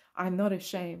say, I'm not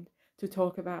ashamed to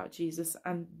talk about Jesus.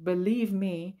 And believe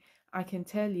me, I can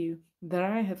tell you that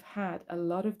I have had a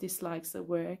lot of dislikes at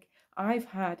work. I've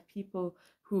had people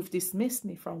who've dismissed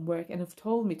me from work and have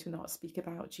told me to not speak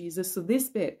about Jesus. So this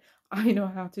bit I know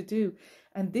how to do.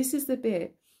 And this is the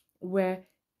bit where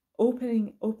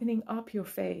opening up your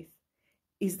faith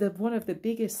is one of the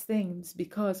biggest things,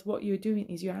 because what you're doing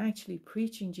is you're actually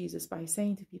preaching Jesus by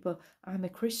saying to people, I'm a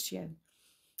Christian.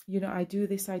 I do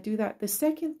this, I do that. The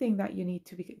second thing that you need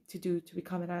to do to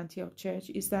become an Antioch church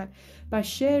is that by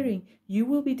sharing, you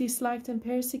will be disliked and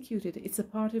persecuted. It's a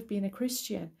part of being a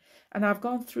Christian. And I've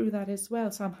gone through that as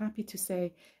well. So I'm happy to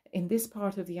say in this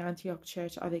part of the Antioch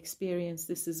church, I've experienced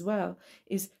this as well,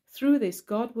 is through this,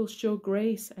 God will show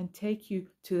grace and take you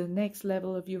to the next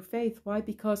level of your faith. Why?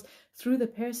 Because through the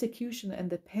persecution and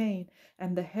the pain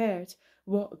and the hurt,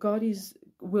 what God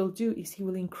will do is he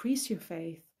will increase your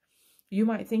faith. You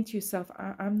might think to yourself,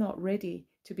 I'm not ready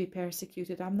to be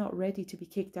persecuted. I'm not ready to be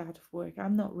kicked out of work.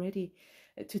 I'm not ready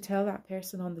to tell that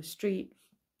person on the street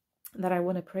that I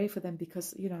want to pray for them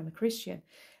because, I'm a Christian.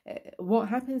 What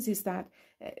happens is that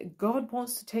God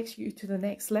wants to take you to the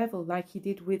next level, like he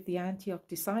did with the Antioch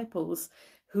disciples,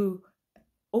 who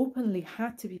openly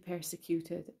had to be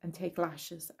persecuted and take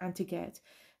lashes and to get,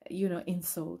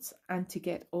 insults and to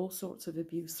get all sorts of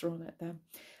abuse thrown at them.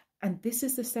 And this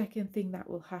is the second thing that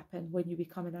will happen when you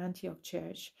become an Antioch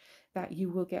church, that you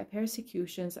will get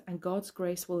persecutions, and God's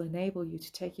grace will enable you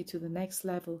to take you to the next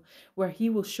level where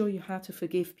he will show you how to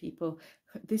forgive people.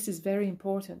 This is very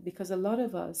important, because a lot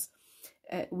of us,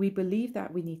 we believe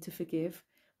that we need to forgive.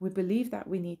 We believe that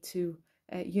we need to,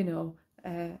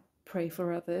 pray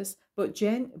for others. But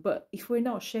if we're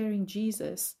not sharing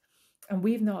Jesus and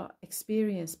we've not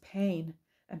experienced pain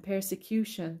and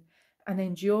persecution and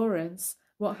endurance,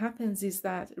 what happens is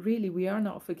that really we are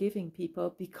not forgiving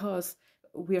people because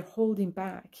we're holding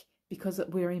back, because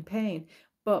we're in pain.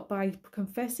 But by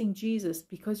confessing Jesus,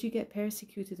 because you get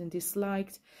persecuted and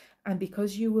disliked, and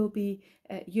because you will be,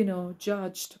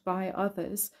 judged by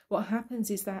others, what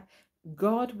happens is that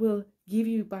God will give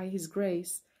you, by his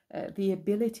grace, the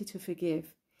ability to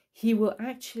forgive. He will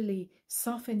actually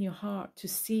soften your heart to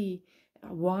see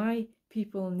why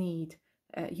people need,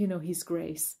 his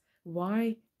grace,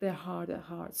 why they're hard at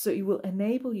heart. So it will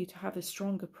enable you to have a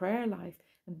stronger prayer life.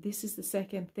 And this is the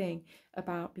second thing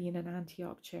about being an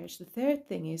Antioch church. The third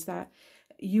thing is that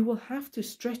you will have to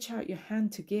stretch out your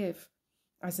hand to give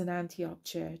as an Antioch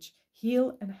church.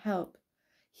 Heal and help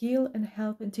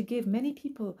and to give. Many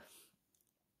people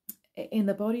in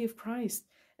the body of Christ,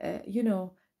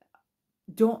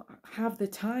 don't have the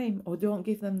time, or don't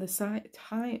give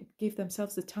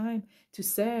themselves the time to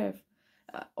serve,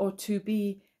 or to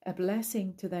be a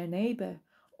blessing to their neighbor,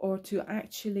 or to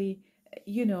actually,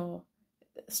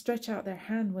 stretch out their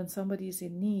hand when somebody is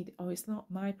in need. Oh, it's not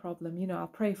my problem. I'll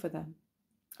pray for them.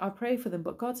 I'll pray for them.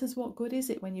 But God says, what good is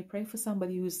it when you pray for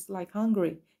somebody who's like hungry?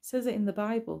 It says it in the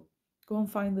Bible. Go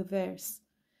and find the verse.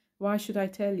 Why should I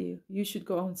tell you? You should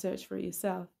go and search for it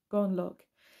yourself. Go and look.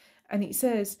 And it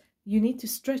says you need to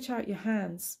stretch out your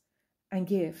hands and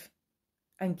give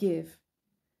and give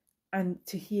and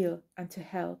to heal and to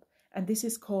help. And this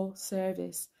is called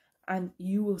service. And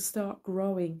you will start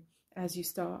growing as you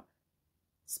start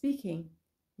speaking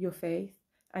your faith,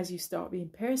 as you start being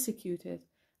persecuted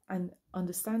and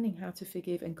understanding how to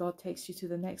forgive, and God takes you to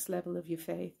the next level of your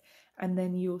faith. And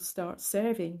then you'll start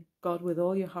serving God with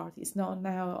all your heart. It's not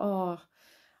now, oh,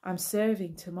 I'm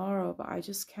serving tomorrow, but I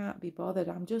just can't be bothered.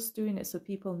 I'm just doing it so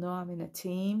people know I'm in a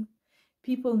team.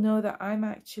 People know that I'm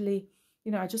actually,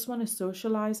 I just want to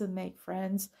socialize and make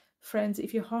friends. Friends,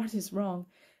 if your heart is wrong,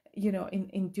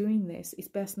 in doing this, it's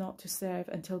best not to serve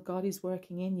until God is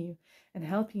working in you and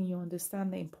helping you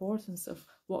understand the importance of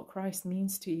what Christ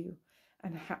means to you,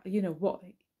 and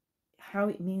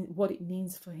what it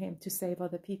means for him to save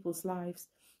other people's lives.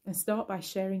 And start by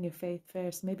sharing your faith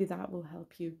first. Maybe that will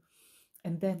help you,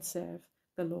 and then serve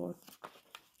the Lord.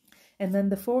 And then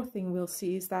the fourth thing we'll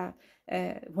see is that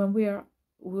when we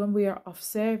are of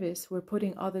service, we're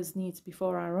putting others' needs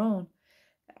before our own.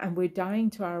 And we're dying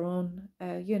to our own,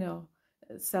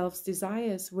 self's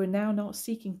desires. We're now not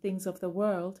seeking things of the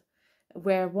world,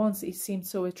 where once it seemed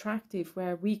so attractive,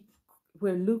 where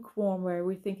we're lukewarm, where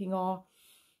we're thinking,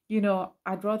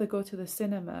 I'd rather go to the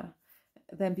cinema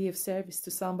than be of service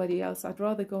to somebody else. I'd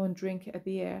rather go and drink a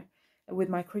beer with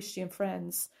my Christian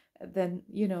friends than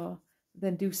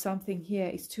do something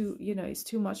here. It's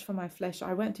too much for my flesh.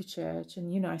 I went to church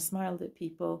and, I smiled at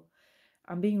people.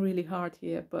 I'm being really hard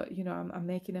here, but I'm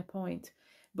making a point.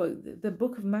 But the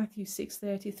book of Matthew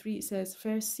 6:33 says,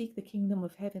 first seek the kingdom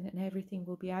of heaven and everything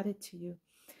will be added to you.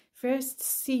 First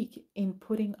seek in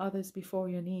putting others before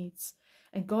your needs,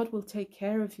 and God will take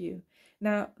care of you.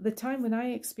 Now, the time when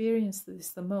I experienced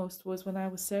this the most was when I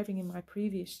was serving in my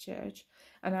previous church,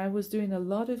 and I was doing a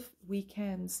lot of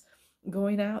weekends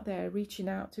going out there, reaching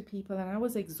out to people, and I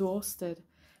was exhausted.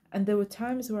 And there were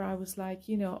times where I was like,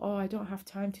 I don't have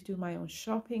time to do my own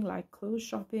shopping, like clothes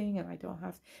shopping,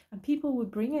 and people would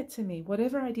bring it to me,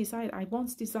 whatever I desired. I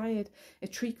once desired a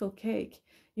treacle cake,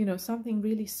 something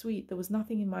really sweet. There was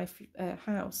nothing in my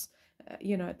house,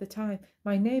 at the time.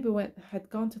 My neighbor had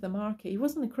gone to the market. He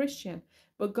wasn't a Christian,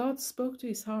 but God spoke to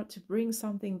his heart to bring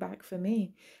something back for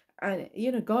me. And,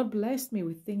 God blessed me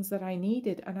with things that I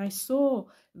needed. And I saw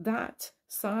that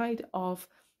side of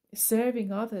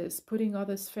serving others, putting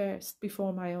others first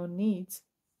before my own needs,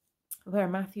 where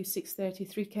Matthew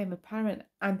 6:33 came apparent.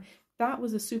 And that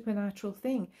was a supernatural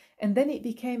thing. And then it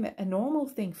became a normal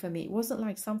thing for me. It wasn't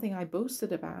like something I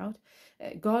boasted about.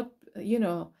 God,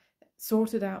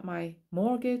 sorted out my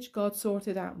mortgage. God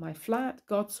sorted out my flat.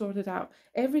 God sorted out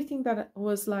everything that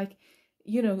was like,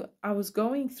 I was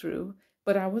going through,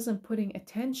 but I wasn't putting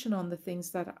attention on the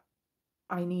things that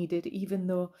I needed, even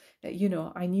though,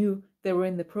 I knew they were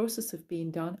in the process of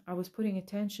being done. I was putting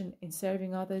attention in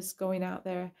serving others, going out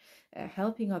there,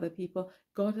 helping other people.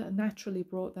 God naturally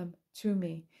brought them to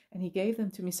me, and he gave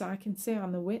them to me. So I can say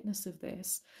I'm a witness of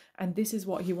this, and this is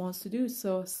what he wants to do.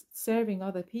 So serving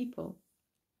other people.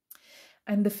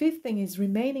 And the fifth thing is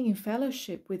remaining in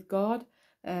fellowship with God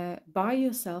by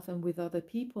yourself and with other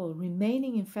people.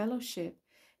 Remaining in fellowship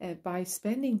by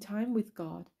spending time with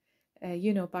God.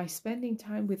 By spending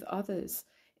time with others,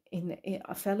 in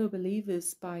fellow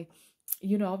believers, by,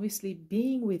 obviously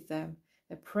being with them,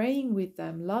 praying with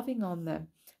them, loving on them,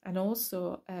 and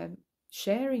also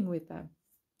sharing with them.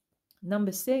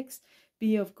 Number 6,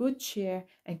 be of good cheer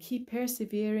and keep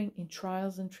persevering in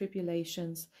trials and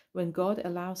tribulations when God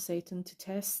allows Satan to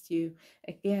test you.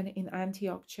 Again, in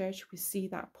Antioch church, we see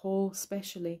that Paul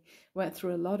especially went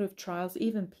through a lot of trials.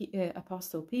 Even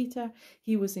Apostle Peter,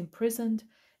 he was imprisoned.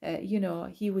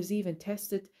 He was even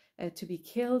tested to be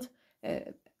killed,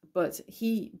 but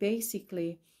he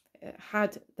basically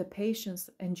had the patience,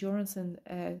 endurance,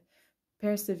 and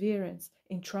perseverance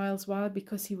in trials. Why?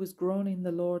 Because he was grown in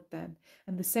the Lord then.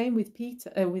 And the same with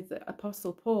with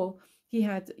Apostle Paul. He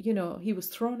had, he was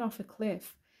thrown off a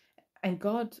cliff, and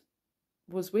God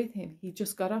was with him. He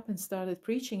just got up and started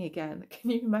preaching again. Can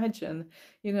you imagine,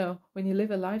 when you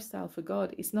live a lifestyle for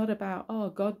God, it's not about, oh,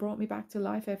 God brought me back to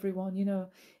life, everyone,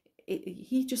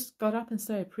 he just got up and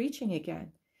started preaching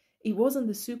again. It wasn't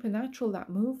the supernatural that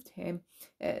moved him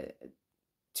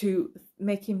to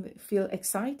make him feel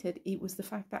excited. It was the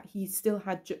fact that he still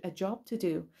had a job to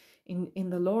do in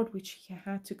the Lord, which he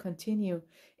had to continue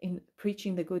in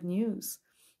preaching the good news.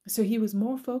 So he was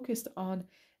more focused on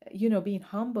being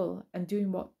humble and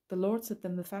doing what the Lord said,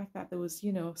 then the fact that there was,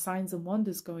 signs and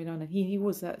wonders going on, and he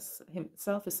was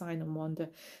himself a sign and wonder.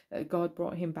 God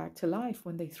brought him back to life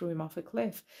when they threw him off a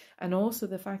cliff. And also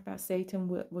the fact that Satan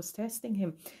was testing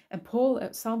him. And Paul,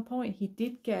 at some point, he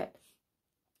did get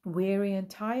weary and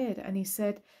tired, and he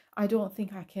said, I don't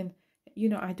think I can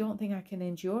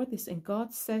endure this. And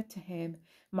God said to him,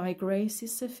 my grace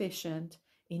is sufficient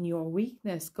in your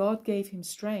weakness. God gave him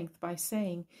strength by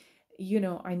saying,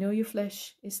 I know your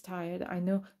flesh is tired, I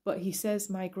know, but he says,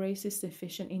 my grace is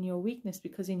sufficient in your weakness,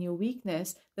 because in your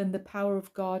weakness, then the power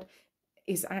of God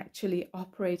is actually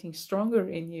operating stronger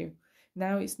in you.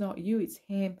 Now it's not you, it's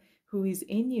him who is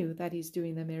in you that is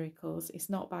doing the miracles. It's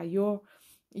not by your,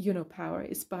 power,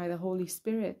 it's by the Holy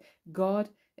Spirit. God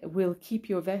will keep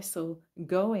your vessel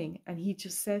going, and he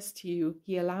just says to you,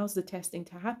 he allows the testing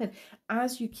to happen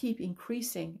as you keep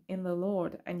increasing in the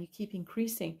Lord and you keep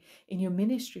increasing in your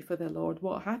ministry for the Lord.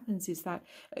 What happens is that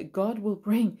God will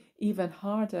bring even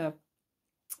harder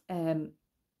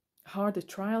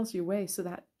trials your way, so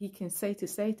that he can say to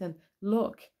Satan,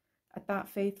 look at that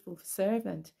faithful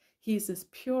servant. He's as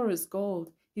pure as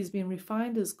gold. He's been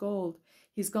refined as gold.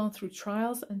 He's gone through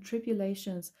trials and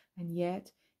tribulations, and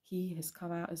yet he has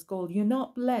come out as gold. You're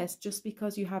not blessed just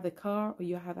because you have a car or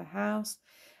you have a house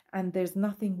and there's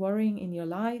nothing worrying in your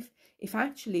life. If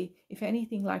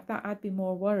anything like that, I'd be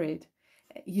more worried.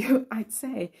 I'd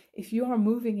say, if you are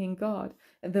moving in God,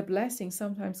 the blessing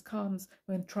sometimes comes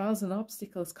when trials and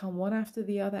obstacles come one after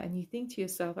the other, and you think to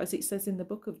yourself, as it says in the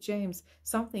book of James,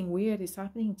 something weird is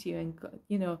happening to you.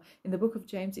 And in the book of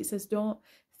James, it says, don't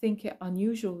think it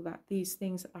unusual that these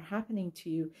things are happening to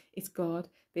you. It's God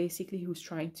basically who's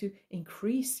trying to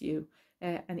increase you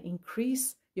and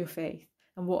increase your faith.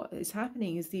 And what is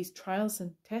happening is these trials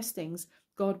and testings,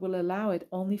 God will allow it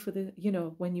only for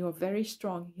when you are very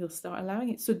strong, he'll start allowing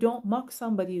it. So don't mock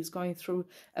somebody who's going through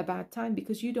a bad time,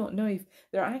 because you don't know if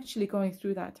they're actually going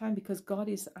through that time, because God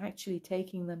is actually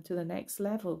taking them to the next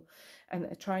level and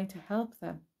trying to help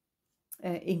them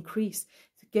increase,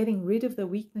 getting rid of the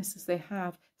weaknesses they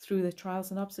have through the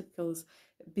trials and obstacles.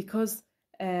 Because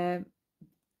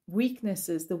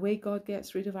weaknesses, the way God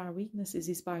gets rid of our weaknesses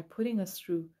is by putting us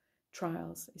through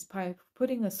trials, is by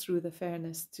putting us through the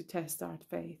furnace to test our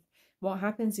faith. What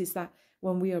happens is that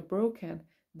when we are broken,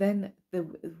 then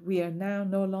we are now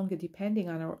no longer depending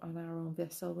on our own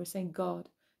vessel. We're saying, God,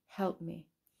 help me.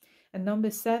 And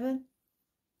number 7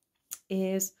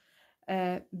 is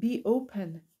be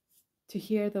open to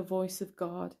hear the voice of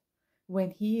God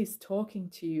when he is talking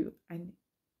to you, and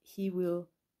he will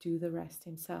do the rest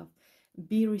himself.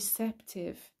 Be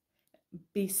receptive,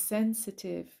 be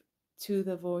sensitive to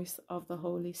the voice of the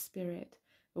Holy Spirit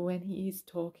when he is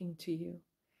talking to you.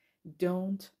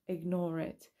 Don't ignore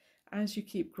it. As you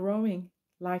keep growing,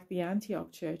 like the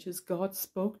Antioch churches, God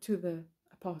spoke to the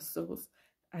apostles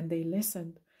and they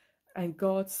listened. And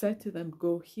God said to them,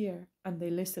 go here, and they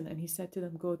listened. And he said to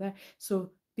them, go there.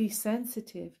 So be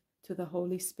sensitive to the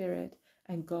Holy Spirit,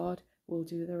 and God will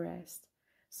do the rest.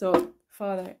 So,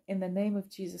 Father, in the name of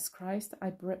Jesus Christ,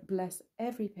 I bless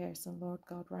every person, Lord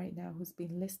God, right now who's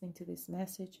been listening to this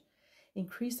message.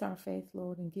 Increase our faith,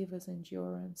 Lord, and give us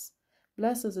endurance.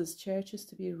 Bless us as churches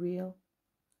to be real.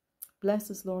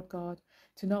 Bless us, Lord God,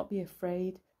 to not be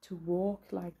afraid, to walk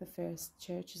like the first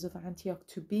churches of Antioch,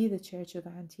 to be the church of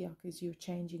Antioch as you're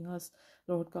changing us,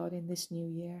 Lord God, in this new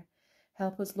year.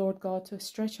 Help us, Lord God, to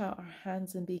stretch out our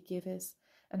hands and be givers,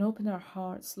 and open our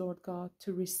hearts, Lord God,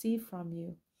 to receive from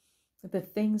you the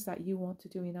things that you want to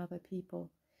do in other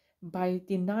people, by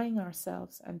denying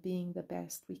ourselves and being the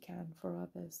best we can for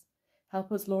others.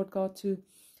 Help us, Lord God, to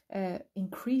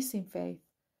increase in faith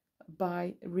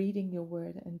by reading your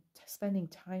word and spending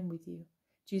time with you.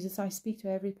 Jesus, I speak to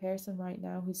every person right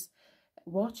now who's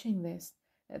watching this,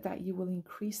 that you will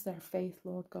increase their faith,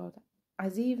 Lord God,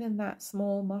 as even that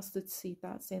small mustard seed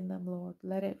that's in them, Lord,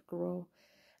 let it grow.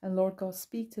 And Lord God,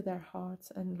 speak to their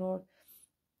hearts, and Lord,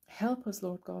 help us,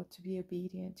 Lord God, to be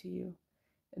obedient to you.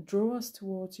 Draw us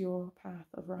towards your path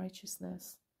of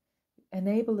righteousness.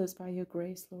 Enable us by your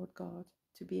grace, Lord God,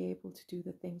 to be able to do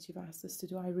the things you've asked us to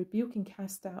do. I rebuke and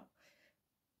cast out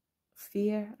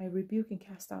fear. I rebuke and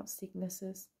cast out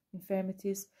sicknesses,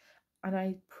 infirmities. And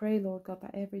I pray, Lord God,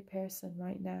 that every person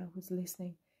right now who's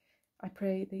listening, I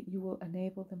pray that you will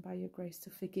enable them by your grace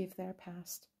to forgive their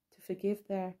past, to forgive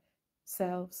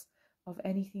themselves of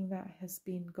anything that has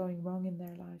been going wrong in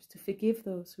their lives, to forgive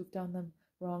those who've done them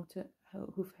wrong,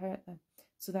 who've hurt them,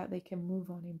 so that they can move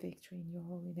on in victory in your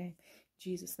holy name. In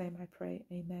Jesus' name I pray,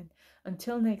 amen.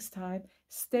 Until next time,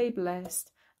 stay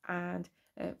blessed, and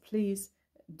please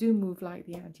do move like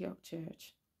the Antioch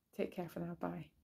church. Take care for now. Bye.